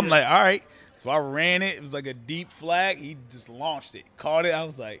this." So I'm like, "All right." So I ran it. It was like a deep flag. He just launched it, caught it. I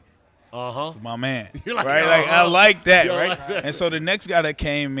was like, Uh-huh. "This is my man." You're like, right? Like I uh-huh. like that, You right? like that. And so the next guy that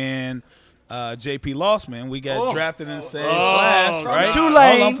came in. J.P. Lossman, we got drafted in the same class, right?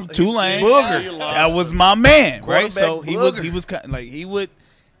 Tulane. Hold on, from Tulane. Booger. That was my man, right? So Quarterback he was kind of like he would.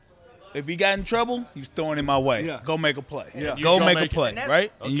 If he got in trouble, he was throwing it my way. Yeah. Go make a play. Yeah. Go go make make a play, it. And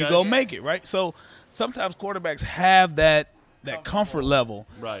right? And you Okay. go make it, right? So sometimes quarterbacks have that comfort level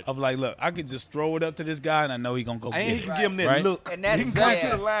Right. of like, look, I could just throw it up to this guy and I know he's gonna go And get he it. can give him that Right. look. And that's he can come it. to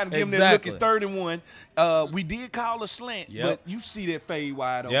the line and give him that look. Exactly. It's 31. We did call a slant, Yep. but you see that fade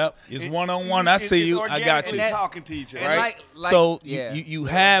wide open. Yep. It's one-on-one. I see you. I got It's you. organically And that- talking to each other. and Right. like- so yeah. you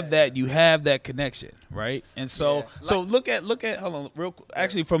have that connection, right? And so Yeah. so look at hold on real quick.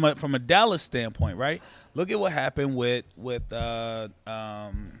 Actually from a Dallas standpoint, right? Look at what happened with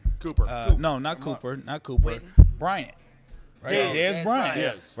Cooper. no, not Cooper. Bryant. Right? Dez. Dez Bryant.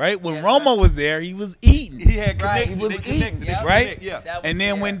 Yes. Right? When Dez Romo Bryant. was there, he was eating. He had Right. connected. He was They connected. eating, They Yep. right? connect, Yeah. That was- And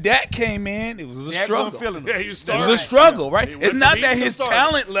then yeah. when Dak came in, it was a Dak struggle. wasn't feeling Yeah, it. you It started. was a struggle, right? He It's went not from that eating to his starting.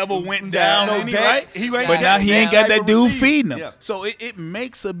 talent level went down, No, any, Dak- right? he ain't But got now he that ain't got type that of dude receiver. feeding him. Yeah. So it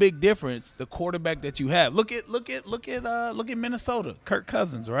makes a big difference the quarterback that you have. Look at Minnesota, Kirk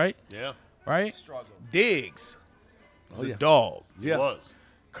Cousins, right? Yeah. Right? Diggs was yeah. a dog. Yeah. It was.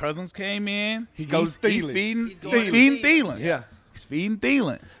 Cousins came in. He goes he's Thielen. feeding He's going feeding Thielen. Thielen. Yeah. He's feeding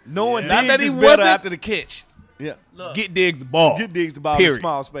Thielen. Knowing Not Diggs that he is better wasn't- after the catch. Yeah. Get Diggs the ball. Get Diggs the ball in Period.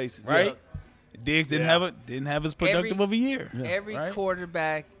 small spaces. Right? Diggs didn't Yeah. have as productive of a year. Every Right?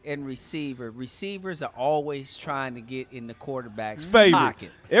 quarterback and receivers are always trying to get in the quarterback's Favorite.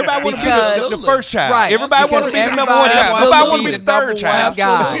 pocket. Everybody want to be Because- the first child. Right. Everybody want to be the Because number one everybody child. wants Somebody to want to be the third number child. one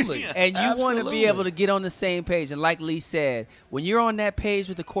guy. Absolutely. And you want to Absolutely. be able to get on the same page. And like Lee said, when you're on that page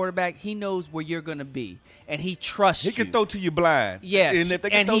with the quarterback, he knows where you're going to be. And he trusts He you. can throw to you blind. Yes. And if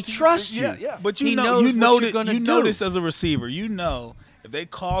they can And throw he to trusts you. Yeah, yeah. But He you knows know what you're gonna do. this as a receiver. You know if they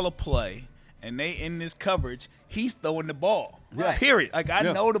call a play and they in this coverage, he's throwing the ball. Right. Period. Like I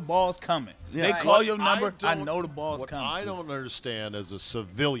Yeah. know the ball's coming. Yeah. They Right. call What your number, I don't- know the ball's what coming. I don't understand as a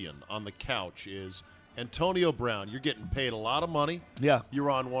civilian on the couch is Antonio Brown, you're getting paid a lot of money. Yeah. You're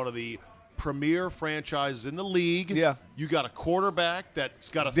on one of the premier franchises in the league. Yeah. You got a quarterback that's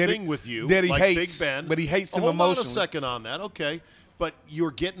got a That he- thing with you, that he like hates, Big Ben. but he hates him Hold on a emotionally. second on that. Okay. But you're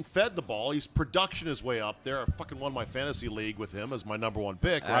getting fed the ball. His production is way up there. I fucking won my fantasy league with him as my number one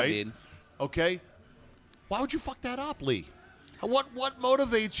pick, I right? did. Okay. Why would you fuck that up, Lee? What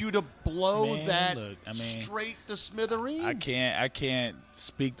motivates you to blow Man, that look, I mean, straight to smithereens? I can't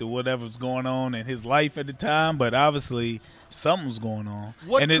speak to whatever's going on in his life at the time, but obviously something's going on.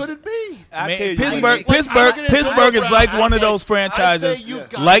 What and could it be? I Man, tell you, Pittsburgh is like one of those franchises, I say you've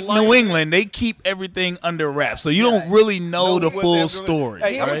got like life. New England. They keep everything under wraps, so you don't really know the what full they're doing. story.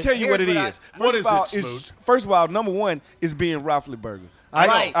 Hey, I'm gonna right? tell you what it Here's what is. What is it, Smoot? First of all, number one is being Roethlisberger.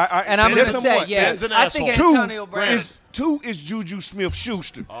 Right. And I'm that's going to number say, one. yeah, Ben's an I think asshole. Antonio Brown. Two is Juju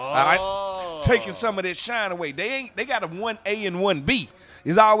Smith-Schuster. All right? Taking some of that shine away. They got a 1A and 1B.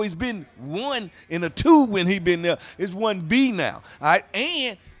 It's always been 1 and a 2 when he been there. It's 1B now. All right?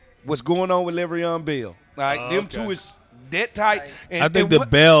 And what's going on with Le'Veon Bell. All right? Them okay. two is that tight. And, I think and the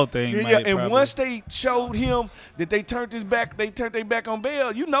Bell thing. Yeah, might and probably- once they showed him that they turned their back on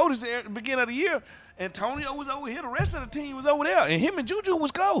Bell, you notice at the beginning of the year, Antonio was over here, the rest of the team was over there, and him and Juju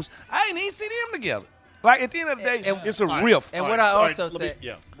was close. I ain't even see them together. Like at the end of the day, And- it's a All right. riff. And All what right, I sorry, also let me- think,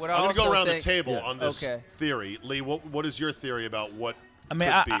 yeah. what I I'm going to go also around think- the table Yeah. on this Okay. theory. Lee, what is your theory about what I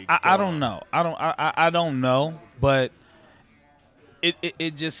mean, could be I going don't on? know. I don't know, but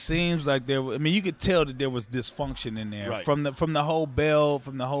it just seems like there. I mean, you could tell that there was dysfunction in there Right. from the whole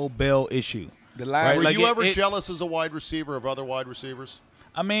Bell issue. The line right? Were Like you it- ever it- jealous as a wide receiver of other wide receivers?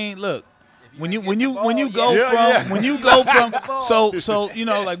 I mean, look. When you get the ball, when you go yeah. from when you go from ball. so you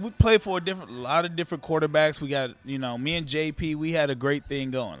know, like we play for a lot of different quarterbacks. We got, you know, me and JP, we had a great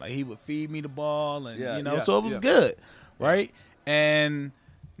thing going. Like he would feed me the ball, and Yeah, you know, yeah, so it was yeah. good, right? And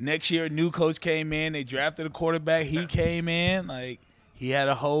next year, a new coach came in. They drafted a quarterback. He came in like he had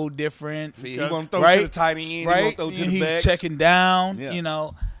a whole different. He want to throw right? to the tight end. He Right? want to throw to the He's backs. checking down, Yeah. you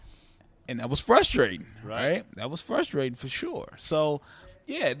know, and that was frustrating, Right. right? That was frustrating for sure. So,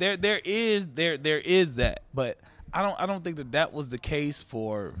 yeah, there is that, but I don't think that was the case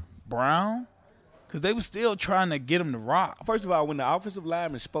for Brown, because they were still trying to get him to rock. First of all, when the offensive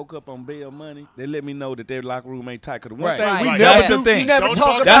lineman spoke up on Bell money, they let me know that their locker room ain't tight. Because the one Right. thing Right. we Right. never That's do, the thing. You never Don't talk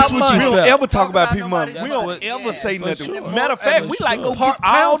talk about That's what money. you we don't felt. ever talk about people money. nobody's We don't money. ever Yeah. say For nothing. sure. Matter of fact, For we like go sure. get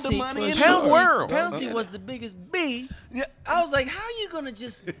all the money in the sure. world. Pouncey was the biggest B. Yeah. I was like, how you going to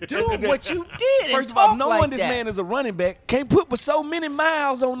just do what you did and First of all, talk knowing like this that? man is a running back, can't put but so many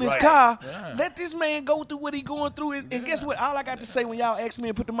miles on this Right. car. Yeah. Let this man go through what he going through. And guess what? All I got to say when y'all ask me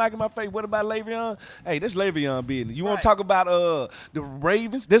and put the mic in my face, what about Le'Veon? Hey, this Le'Veon business. You want Right. to talk about the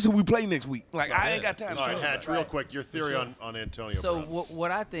Ravens? That's who we play next week. Like, I ain't got time to All say right, that. Hatch, real quick, your theory on Antonio So Brown.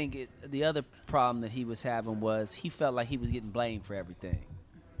 what I think the other problem that he was having was he felt like he was getting blamed for everything.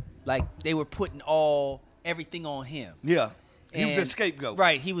 Like they were putting everything on him. Yeah. He was And- a scapegoat.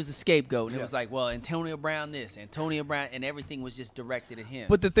 Right, he was a scapegoat. And Yeah. it was like, well, Antonio Brown this, Antonio Brown, and everything was just directed at him.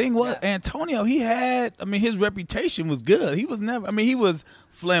 But the thing was, Yeah. Antonio, his reputation was good. He was never. I mean, he was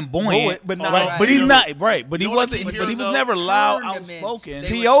flamboyant, But not- right? But he's not right. But he You know what I wasn't. keep But he hearing, was though? never loud, Turned him into- outspoken. they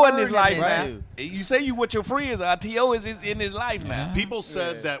T.O. would in his turn life him now. into- You say you what your friends are. T.O. is in his life now. People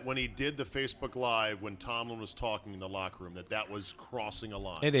said that when he did the Facebook Live, when Tomlin was talking in the locker room, that was crossing a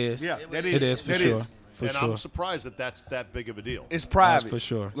line. It is. Yeah, that It is for that sure. is. For and sure. I'm surprised that that's that big of a deal. It's private. for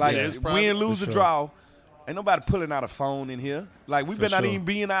sure. Like, It is private. win, lose, For or sure. draw. Ain't nobody pulling out a phone in here. Like, we For better not sure. even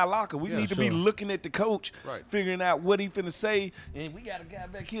be in our locker. We Yeah, need to be sure. looking at the coach, Right. figuring out what he finna say. And we got a guy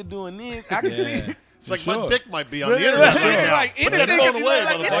back here doing this. I can see it. It's like For my sure. dick might be on the Yeah, internet sure. right now. Like, Put that anything phone can- away,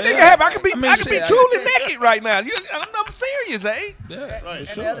 like, motherfucker. anything can happen. I could be, I mean, I could be shit, truly naked right now. I'm serious, eh? Yeah, Right. for And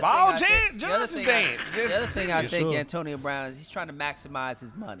sure. the other Ball thing I think- Johnson the other thing dance. The other thing I For think sure. Antonio Brown is he's trying to maximize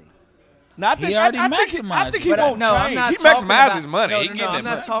his money. Now, I He think, already I maximized think it. he But won't no, I'm change. not He talking maximizes about- his money. No, He no, getting no, that I'm not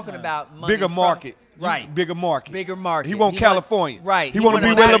money. talking about money Bigger from- market. Right. Bigger market. Bigger market. He want California. Right. He wanna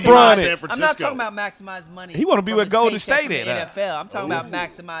wanna be where maximize- LeBron San is. I'm not Francisco. talking about maximize money. He wanna be from where his Golden paycheck State from the at, huh? NFL. I'm talking about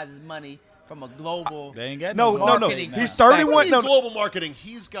maximize his money from a global. They ain't got No, no, no. marketing He's now. 31. What do you No, mean global marketing?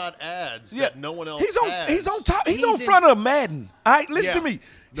 He's got ads yeah. that no one else He's on. has. He's on top. He's He's on in- front of Madden. All right, listen Yeah. to me.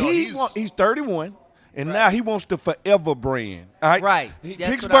 No, He's 31, and now he wants the forever brand. All right, Right. That's what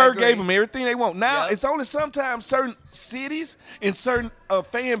I Pittsburgh agree. gave him everything they want. Now Yep. it's only sometimes certain cities and certain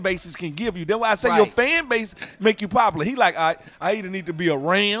fan bases can give you. That's why I say your Right. fan base make you popular. He like, I either need to be a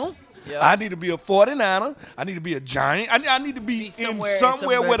Ram. Yep. I need to be a 49er. I need to be a Giant. I need to be somewhere-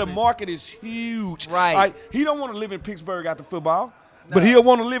 somewhere where the somewhere- market is huge. Right. All right? He don't want to live in Pittsburgh after football, but he'll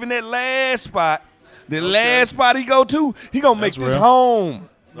want to live in that last spot. The last spot he go to, he gonna make That's this real. home.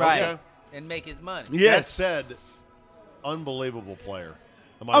 Right. Okay. and make his money. That Yes. said, unbelievable player.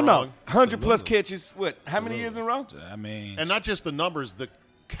 Am I Oh, no. wrong? 100-plus catches. What? How many years in a row? I mean, And not just the numbers, the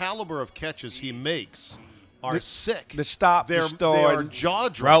caliber of catches he makes are sick. The stop, They're, the start. they are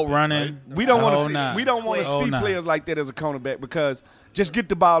jaw-dropping. route running. right? We don't want to Oh, see. nah. We don't want to Oh, see nah. players like that as a cornerback because just get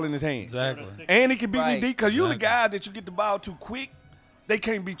the ball in his hands. Exactly. And he can beat me Right. deep because usually Exactly. guys that you get the ball too quick, they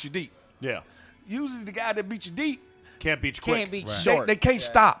can't beat you deep. Yeah. Usually the guy that beats you deep, Can't beat you quick. Can't be Right. short. they can't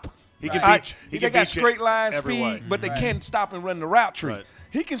stop. He can All right, beat you. They can got beat you straight line every speed, way. but they can't stop and run the route tree. Right.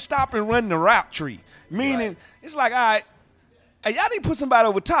 He can stop and run the route tree, meaning it's like, all right, hey, y'all need to put somebody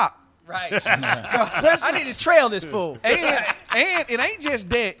over top. Right. So especially, I need to trail this fool. and it ain't just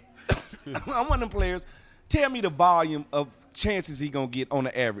that. I'm one of them players. Tell me the volume of chances he gonna get on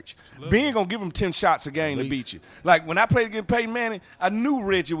the average. Ben gonna give him 10 shots a game to beat you. Like when I played against Peyton Manning, I knew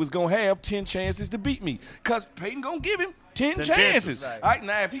Reggie was gonna have 10 chances to beat me because Peyton gonna give him 10 chances. chances. All right,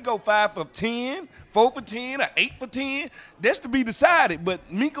 now if he go 5 for 10, 4 for 10, or 8 for 10, that's to be decided.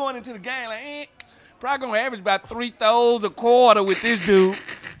 But me going into the game like, probably gonna average about 3 throws a quarter with this dude.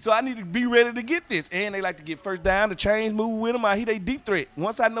 So I need to be ready to get this. And they like to get first down, the chains move with them. I hear they deep threat.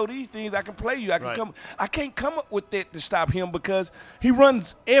 Once I know these things, I can play you. Right. I can't come up with that to stop him because he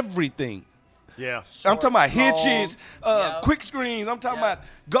runs everything. Yeah. I'm talking about long. hitches, Yep. quick screens. I'm talking Yep. about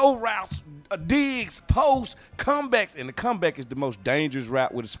go routes, digs, posts, comebacks. And the comeback is the most dangerous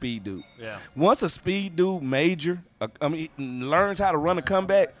route with a speed dude. Yeah. Once a speed dude learns how to run a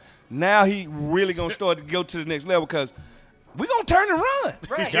comeback, now he really going to start to go to the next level because we going to turn and run.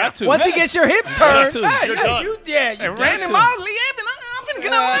 Right. got to. Once he gets your hips turned, to. Hey, You're yeah, done. you And got Randy to. Moss, Lee Evans, I'm finna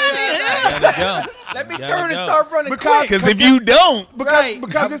get on out Gotta go. Let me Gotta turn and go. start running Because- quick. Because if you don't,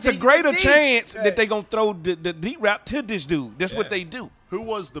 Because it's a Deep, greater deep. chance Right. that they going to throw the deep route to this dude. That's what Yeah. they do. Who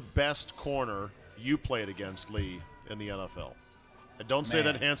was the best corner you played against, Lee, in the NFL? And don't say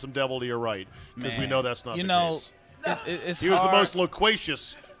Man. that handsome devil to your right, because we Man. know that's not You the know, case. it's He was the hard. most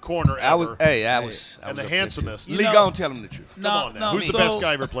loquacious corner ever. I was and was the up there, too. handsomest. Lee, know- gonna tell him the truth. Come No, on now. no, Who's the so- best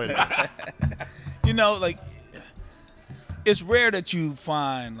guy ever played against? You know, like it's rare that you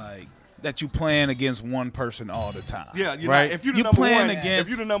find like that you playing against one person all the time. Yeah, you're right. not, if you're the you number playing one, against if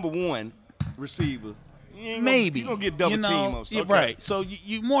you're the number one receiver, you ain't maybe you're gonna get double you know, team or something. yeah, right. So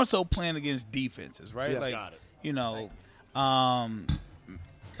you more so playing against defenses, right? Yeah. Like Got it. you know,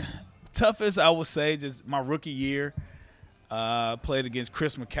 toughest I would say just my rookie year. Played against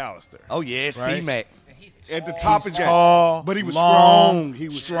Chris McAllister. Oh yeah, Right? C-Mac He's at the tall. top of Jack. Tall, But he was long, strong. He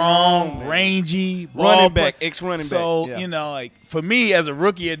was strong, strong, man. rangy, Running ball back, play- ex-running back, So yeah. you know, like for me as a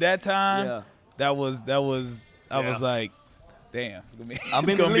rookie at that time, Yeah. that was I was Yeah. like, damn, it's gonna be. I'm it's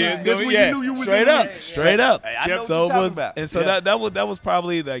in the gonna be. league. It's That's gonna be. when you Yeah, knew you was straight in the up, league. straight up. Hey, I know what So you're it talking was, about. and so Yeah. that was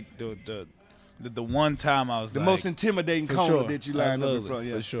probably like the one time I was The like, most intimidating for corner sure. that you lined up in Absolutely, front.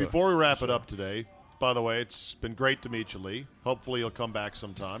 Yeah. for sure. Before we wrap it up today, by the way, it's been great to meet you, Lee. Hopefully you'll come back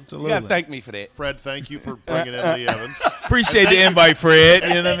sometime. You Absolutely. gotta thank me for that. Fred, thank you for bringing in Lee Evans. Appreciate the invite, Fred.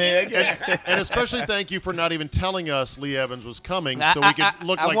 You know what I mean? And especially thank you for not even telling us Lee Evans was coming so we could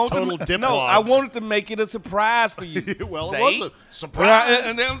look like wanted total to, dipwads. No, I wanted to make it a surprise for you. Well, it Zay. was a surprise.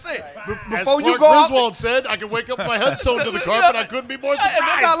 And then I'm saying, As before you Clark go off, Griswold said, I could wake up with my head sewn to the carpet. I couldn't be more that's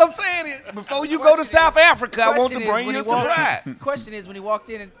surprised. all I'm saying. Is, before you go to South Africa, I want to Question is, bring when you a he walked- surprise. The question is, when he walked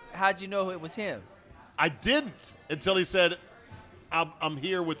in, and how'd you know it was him? I didn't until he said, I'm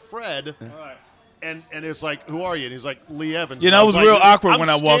here with Fred. And it's like, who are you? And he's like, Lee Evans. You And know, I it was was real like, awkward I'm when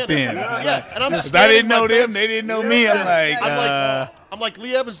I walked scanning. in. Yeah, and I'm Because I didn't scanning my know them, bench. they didn't know me. I'm like, I'm like,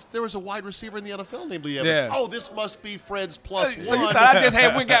 Lee Evans, there was a wide receiver in the NFL named Lee Evans. Yeah. Oh, this must be Fred's plus So you one. thought I just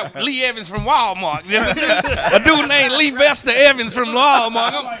had went got Lee Evans from Walmart? A dude named Lee Vester Evans from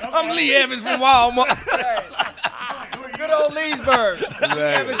Walmart. I'm Lee Evans from Walmart. Good old Leesburg.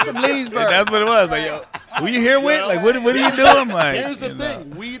 Evans from Leesburg. that's what it was. Like, yo, who you here with? Well, Like, what are you doing? Like, Here's the you know.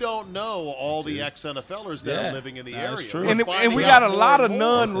 thing. We don't know all the ex-NFLers that Yeah, are living in the that's area. true. We're And finding we out got a more lot and of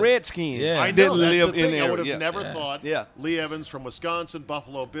more. non-Redskins Yeah. I that know, that's live the in thing. there. I would have Yeah. never thought Yeah. Lee Evans from Wisconsin,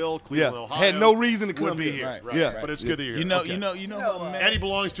 Buffalo Bill, Cleveland, Yeah. Ohio. Had no reason to would come be here. here. Right, Right. yeah. But it's good that you're You know, here. you know, No, And he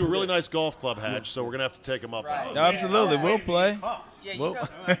belongs to a really nice golf club, Hatch, so we're going to have to take him up on it. absolutely, we'll play. Yeah, you Well- know.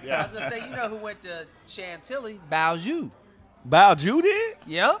 I was gonna say, you know who went to Chantilly? Baoju. Baoju did?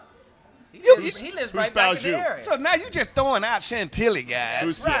 Yep. You- He lives who's right back in Baoju? the area. So now you just throwing out Chantilly guys.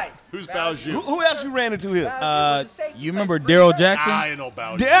 Who's, right. Who's Baoju. Baoju? Who else you ran into here? Baoju was a safety, You like, remember three Daryl years. Jackson? I know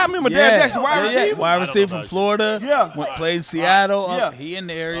Baoju. Yeah, I remember Derrick Jackson, wide receiver. Wide I don't receiver know from Baoju. Florida. Yeah. Played Seattle. Yeah. He in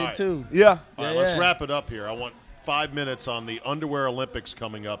the area All right. too. Yeah. All right, let's Yeah. wrap it up here. I want 5 minutes on the Underwear Olympics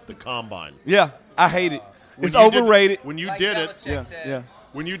coming up, the Combine. Yeah. I hate it. When It's you did- overrated. when you Like did Belichick it, Yeah, says, yeah.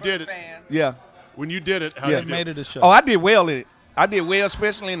 when you for did it, fans. Yeah. when you did it, how Yeah. did you do? Made it a show. Oh, I did well in it. I did well,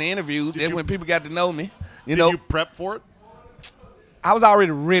 especially in the interviews. That's when people got to know me. You know, Did you prep for it? I was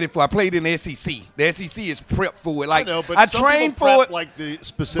already ready for it. I played in the SEC. The SEC is prepped for it. Like, I know, but I some trained people for prep it. like the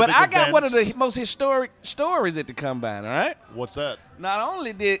specific But I got one of events. the most historic stories at the Combine, all right? What's that? Not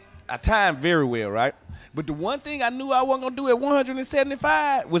only did I time very well, right? But the one thing I knew I wasn't going to do at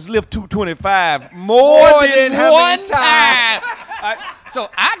 175 was lift 225 more than how one many time. times? So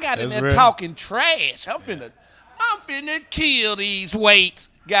I got in That's there real. talking trash. I'm finna kill these weights.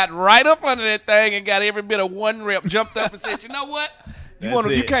 Got right up under that thing and got every bit of one rep. Jumped up and said, you know what? That's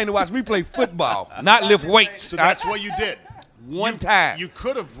You it. came to watch me play football, not lift weights. So that's what you did. One time. You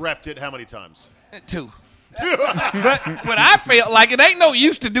could have repped it how many times? Two. but I felt like it ain't no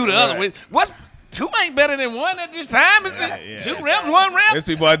use to do the other way. Two ain't better than one at this time? Is it 2 reps, 1 rep? There's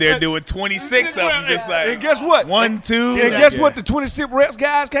people out there doing 26 of them, just like And guess what? 1, 2. And guess what? The 26 reps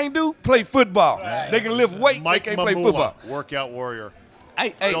guys can't do? Play football. They can lift weights. Mike they can't play Mamula, football. workout warrior.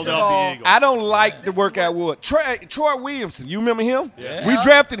 Hey, Philadelphia Eagles. I don't like the workout wood. Troy Williamson, you remember him? Yeah. We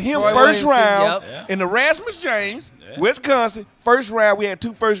drafted him Troy first Williamson, round yep. in Erasmus James, Wisconsin. First round, we had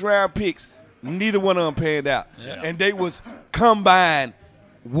 2 first-round picks. Neither one of them panned out. Yeah. And they was combined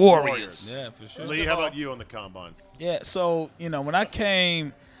warriors. Yeah, for sure. Lee, how about you on the combine? Yeah, so when I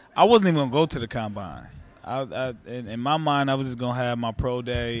came, I wasn't even gonna go to the combine. In my mind, I was just gonna have my pro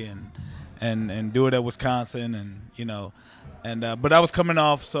day and do it at Wisconsin, but I was coming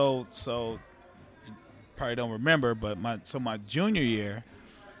off. So you probably don't remember, but my junior year,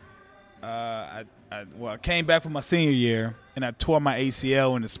 I came back from my senior year and I tore my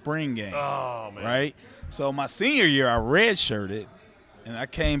ACL in the spring game. Oh, man. Right. So my senior year, I redshirted, and I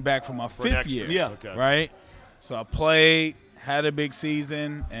came back for my fifth next year. year. Yeah. Okay. Right. So I played, had a big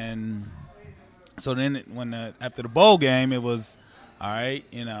season, and so then after the bowl game, it was all right.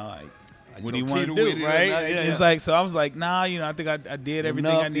 What do you want to teeter with do? it, Right. yeah, It was yeah. like, so I was like, nah. I think I did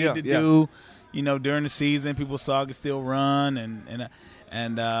everything I needed to yeah. do. During the season, people saw I could still run,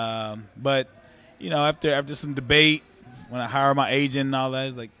 but after some debate, when I hired my agent and all that, it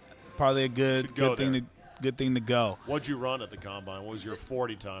was like probably a Should go good thing to go. What'd you run at the combine? What was your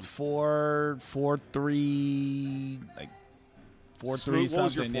 40 time? 4.3, like 4.3 something. What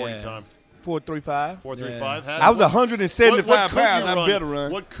was your 40 yeah. time? 4.35. 4.35? Yeah. I was 175 What could pounds. you I run? better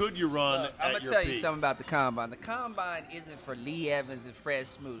run. What could you run I'm at gonna your tell you peak? something about the combine. The combine isn't for Lee Evans and Fred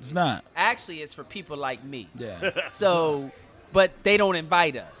Smoot. It's not. Actually, it's for people like me. Yeah. So, but they don't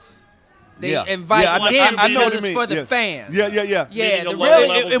invite us. They Yeah. invite Yeah, them I know what because you it's mean. for the Yeah. fans. Yeah. Yeah, Meaning the a real,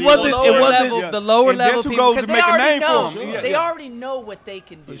 lower-level it D wasn't- lower it level. wasn't- Yeah. the lower And level guess who people goes because to they make a already name for know. 'em? Yeah. They Yeah. already know what they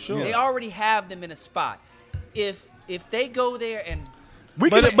can do. sure. They already have them in a spot. If they go there and We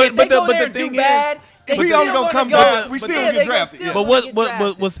But- can, but- if they go the there and thing do bad, is- they we still only gonna wanna come go. down. We But still yeah, gonna they get gonna drafted. still Yeah. But wanna get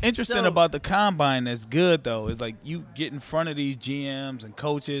drafted. what's interesting So- about the combine that's good though is like you get in front of these GMs and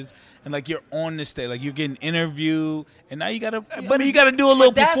coaches and like you're on the stage, like you're getting interviewed, and now you gotta you gotta do a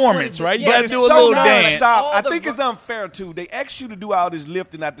little that's what performance, it- right? You yeah, gotta it's do a so little non- dance. Stop. All I the think ru- it's unfair too. They ask you to do all this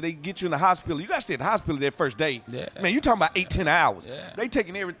lifting after they get you in the hospital. You got to stay at the hospital that first day. Yeah. Man, you talking about 8-10 hours. Yeah. They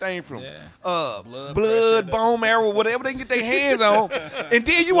taking everything from Yeah. blood, pressure, bone marrow, whatever they can get their hands on. And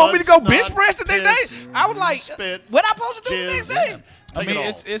then you want me to go Blood, bench snot, press the next piss, day? I was like, spit, what I supposed to do the jizz. next day? I Take mean,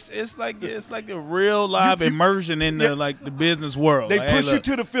 it all. it's like a real live immersion in the like the business world. They Like, hey, push you look,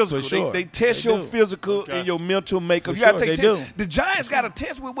 to the physical. for sure. They test They your do. physical Okay. and your mental makeup. For You got to sure, take they do. The Giants got a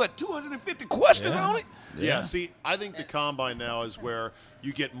test with what 250 questions Yeah. on it. Yeah, see, I think the combine now is where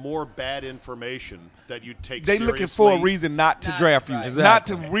you get more bad information that you take They seriously. looking for a reason not to Not draft to you, draft.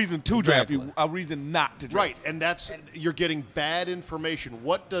 Exactly. not to reason to draft you, a reason not to draft. Right, and that's you're getting bad information.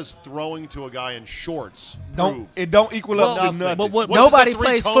 What does throwing to a guy in shorts prove? It don't equal up to Nothing. nothing. But what What does Nobody a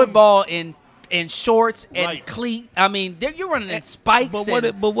plays three-cone- football in shorts and Right. cleat. I mean, you're running in spikes. But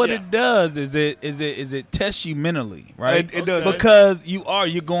and, what Yeah. it does is it tests you mentally, right? It does. Because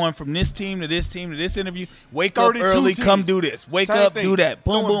you're going from this team to this team to this interview. Wake up 32 early, teams. come do this. Wake Same up, thing. do that.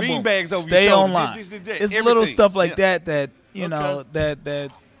 Boom, Throwing boom, boom. beanbags over your Stay shoulder. online. This, It's everything. little stuff like Yeah. that you know Okay.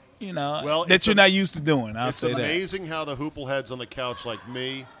 that you know Well, that it's you're a- not used to doing. I'll It's say that. amazing how the hoople heads on the couch like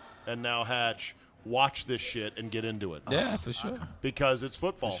me and now Hatch watch this shit and get into it. Yeah, for sure. Because it's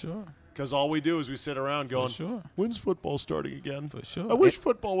football. For sure. Because all we do is we sit around going, sure. when's football starting again? For sure. I wish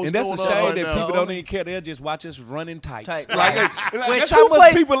football was And that's going a on shame right that now. people don't even care. They'll just watch us running tights. Tight, Like, right. like, Which that's who how much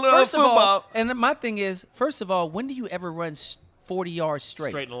plays- people love first of all, football. and my thing is, first of all, when do you ever run 40 yards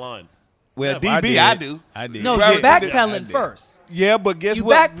straight? Straight in the line. Well, Yeah, DB, I do. I did. No, Travis you're did. I backpedaling did. first. Yeah, but guess You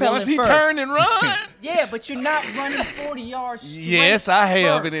what? backpedaling Once he first. turned and run. Yeah, but you're not running 40 yards straight. Yes, I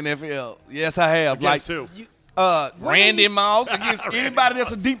have first. in NFL. Yes, I have. Against like who? Randy Moss, against anybody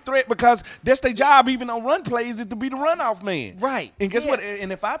that's a deep threat, because that's their job, even on run plays, is to be the runoff man. Right. And guess Yeah. what?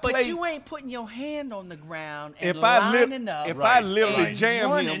 And if I play, But you ain't putting your hand on the ground and if I lining up. I literally and jam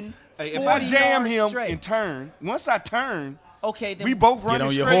him, running if I 40 jam yards him straight. and turn, once I turn, Okay, then we both run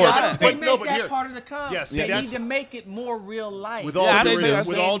on your straight horse. line. They But make no, but that here- part of the comp. Yes, they that's- need to make it more real life. With all, Yeah, due, I think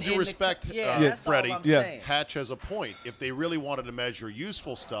with so. all In due the- respect, yeah, that's all Freddie, I'm Yeah. saying. Hatch has a point. If they really wanted to measure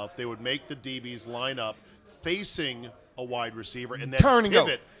useful stuff, they would make the DBs line up facing a wide receiver and then Turn and go.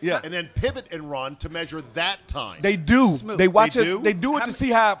 pivot. Yeah. And then pivot and run to measure that time. They do. Smooth. They watch They it. do? They do it to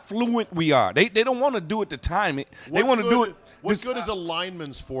see how fluent we are. They don't want to do it to time it. They want to do it. What just- good is a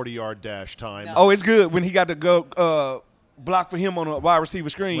lineman's 40-yard dash time? Oh, it's good when he got to go block for him on a wide receiver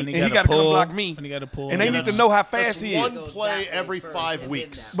screen, When and he he gotta got to come pull, block me. when he gotta pull. And they Yeah, need to that's- know how That's fast he is. one play every 5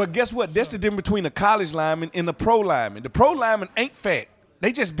 weeks. But guess what? That's the difference between a college lineman and a pro lineman. The pro lineman ain't fat.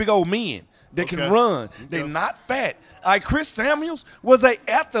 They just big old men that Okay. can run. They're not fat. All right, Chris Samuels was an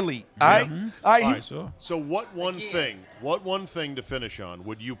athlete. All right, all right. All right, Sure. so what one thing to finish on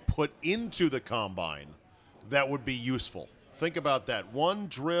would you put into the combine that would be useful? Think about that. One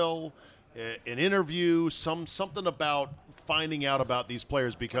drill, an interview, something about finding out about these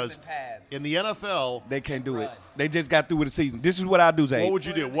players, because pads. in the NFL, They can't do it. They just got through with the season. This is what I do, Zay. what would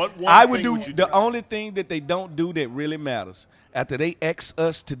you do? What one I would thing do would you the only thing that they don't do that really matters. After they ask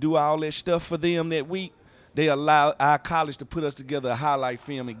us to do all that stuff for them that week, they allow our college to put us together a highlight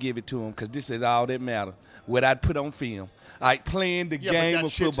film and give it to them, because this is all that matters. What I'd put on film, like playing the Yeah, game but that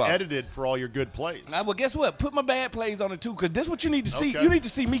of shit's football. edited for all your good plays. Well, guess what? Put my bad plays on it too, because this is what you need to see. Okay. You need to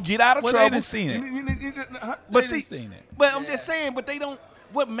see me get out of Well, they trouble. done seen it. But They see, done seen it. But I'm just saying. But they don't.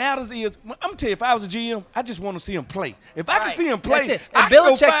 What matters is, I'm gonna tell you, if I was a GM, I just want to see him play. If I can Right. see him play, That's it. I And can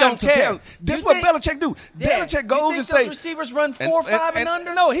go Belichick find don't some care. talent. That's You what think- Belichick do. Yeah. Belichick goes you and think say, those receivers run 4, 5, and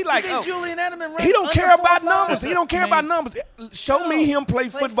under. No, he like, you think oh, Julian Edelman runs he don't under care 4, about 5? numbers. He don't care about numbers. Show me him play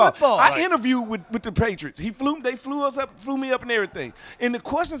football. I Right. interviewed with the Patriots. They flew me up and everything. And the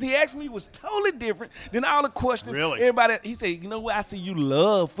questions he asked me was totally different than all the questions. Really? Everybody, he said, you know what? I see you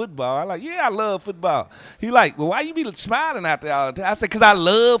love football. I'm like, yeah, I love football. He like, well, why you be smiling out there all the time? I said, because I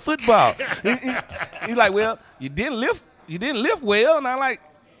love football. He like, well, you didn't lift well. And I'm like,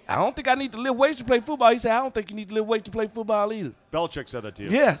 I don't think I need to lift weights to play football. He said, I don't think you need to lift weights to play football either. Belichick said that to you.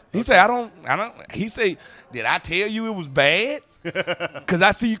 Yeah. He said, I don't. He said, did I tell you it was bad? Because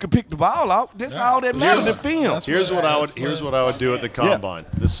I see you can pick the ball off. That's all that matters in film. Here's what I would do at the combine.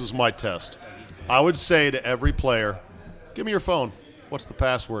 This is my test. I would say to every player, "Give me your phone. What's the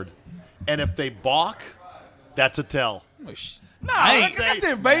password?" And if they balk, that's a tell. No, I ain't that's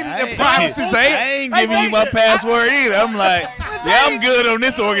say- invading I their ain't- privacy, Zay. I ain't giving you my password either. I'm like, yeah, I'm good on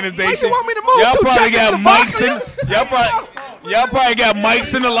this organization. Where you want me to move Y'all to? probably Check got in the box, mics in. Y'all probably got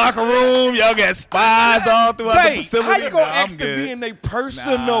mics in the locker room. Y'all got spies all throughout the Zay, facility. how you gonna Nah, ask I'm to good. be in their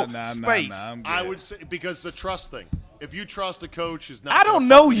personal space? I'm good. I would say because the trust thing. If you trust a coach, who's not I gonna don't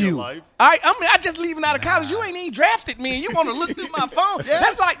know fuck with your you. life, I just leaving out of college. You ain't even drafted me, and you want to look through my phone.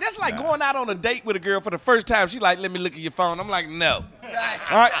 That's like going out on a date with a girl for the first time. She like, let me look at your phone. I'm like, no. All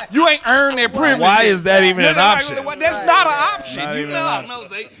right, you ain't earned that privilege. Why yet. is that even an Like, option? that's not an option. Not You even know, an I know, option.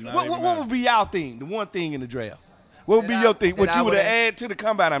 Zay. Not What even what an would be your thing? The one thing in the draft. What would be That your I- thing? What that you I would have would- add to the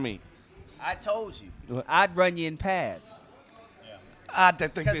combine? I mean, I told you. I'd run you in pads. I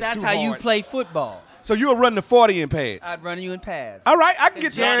think Because that's that's too how you hard. play football. So you'll run the 40 in pads. I'd run you in pads. All right, I can And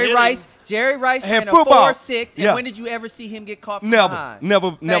get Jerry that. Rice. Jerry Rice Had ran a football. 4.6. And Yeah. when did you ever see him get caught from Never, behind? never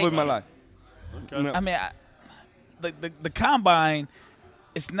in Thank my you. life. No. I mean, the combine,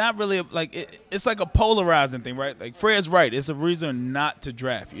 it's not really it's like a polarizing thing, right? Like Fred's right. It's a reason not to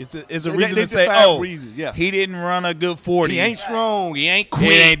draft you. It's a reason they to say, define oh, reasons, yeah. he didn't run a good 40. He ain't strong. He ain't quick.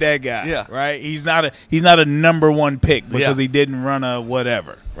 He ain't that guy, Yeah. right? He's not a number one pick because Yeah. he didn't run a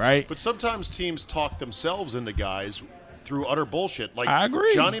whatever, right? but sometimes teams talk themselves into guys through utter bullshit. Like I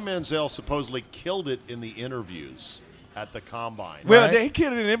agree. Johnny Manziel supposedly killed it in the interviews at the combine. Well, Right. he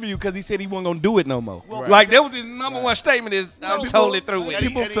killed it in an interview because he said he wasn't gonna do it no more. Well, Like that was his number one statement: is I'm Well, totally through with and it.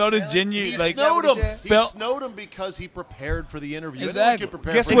 People felt his genuine, He like snowed that him. was He felt- snowed him because he prepared for the interview. Exactly. Anyone get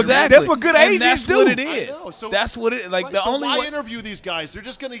prepared Guess for what? the interview. Exactly. That's what good And agents that's do. what it I is. know, so- That's what it like. Right, The so only why way, interview these guys? They're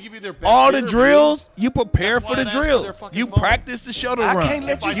just going to give you their best all the interview. drills, you prepare That's for why the I asked for drills. their fucking You phone. practice the shuttle I run. can't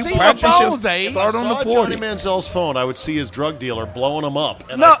let you If I see saw my practice your balls, eh? start on the Saw 40. Johnny Manziel's phone, I would see his drug dealer blowing him up,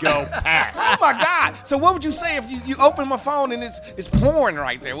 and No. I'd go, pass. Oh my God! So what would you say if you open my phone and it's pouring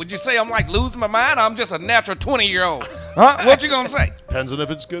right there? Would you say I'm like losing my mind? Or I'm just a natural 20-year-old? Huh? What you gonna say? Depends on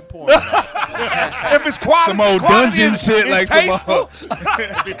if it's good porn. or not. If it's quality, Some old quality dungeon and- shit, and like some tasteful? old-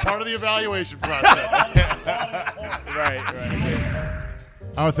 It'd be part of the evaluation process. Right.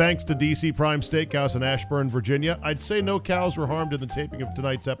 Our thanks to DC Prime Steakhouse in Ashburn, Virginia. I'd say no cows were harmed in the taping of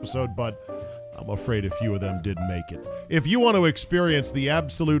tonight's episode, but I'm afraid a few of them did make it. If you want to experience the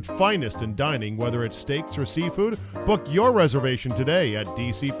absolute finest in dining, whether it's steaks or seafood, book your reservation today at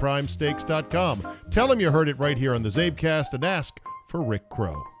dcprimesteaks.com. Tell them you heard it right here on the Zabecast and ask for Rick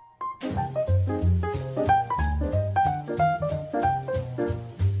Crow.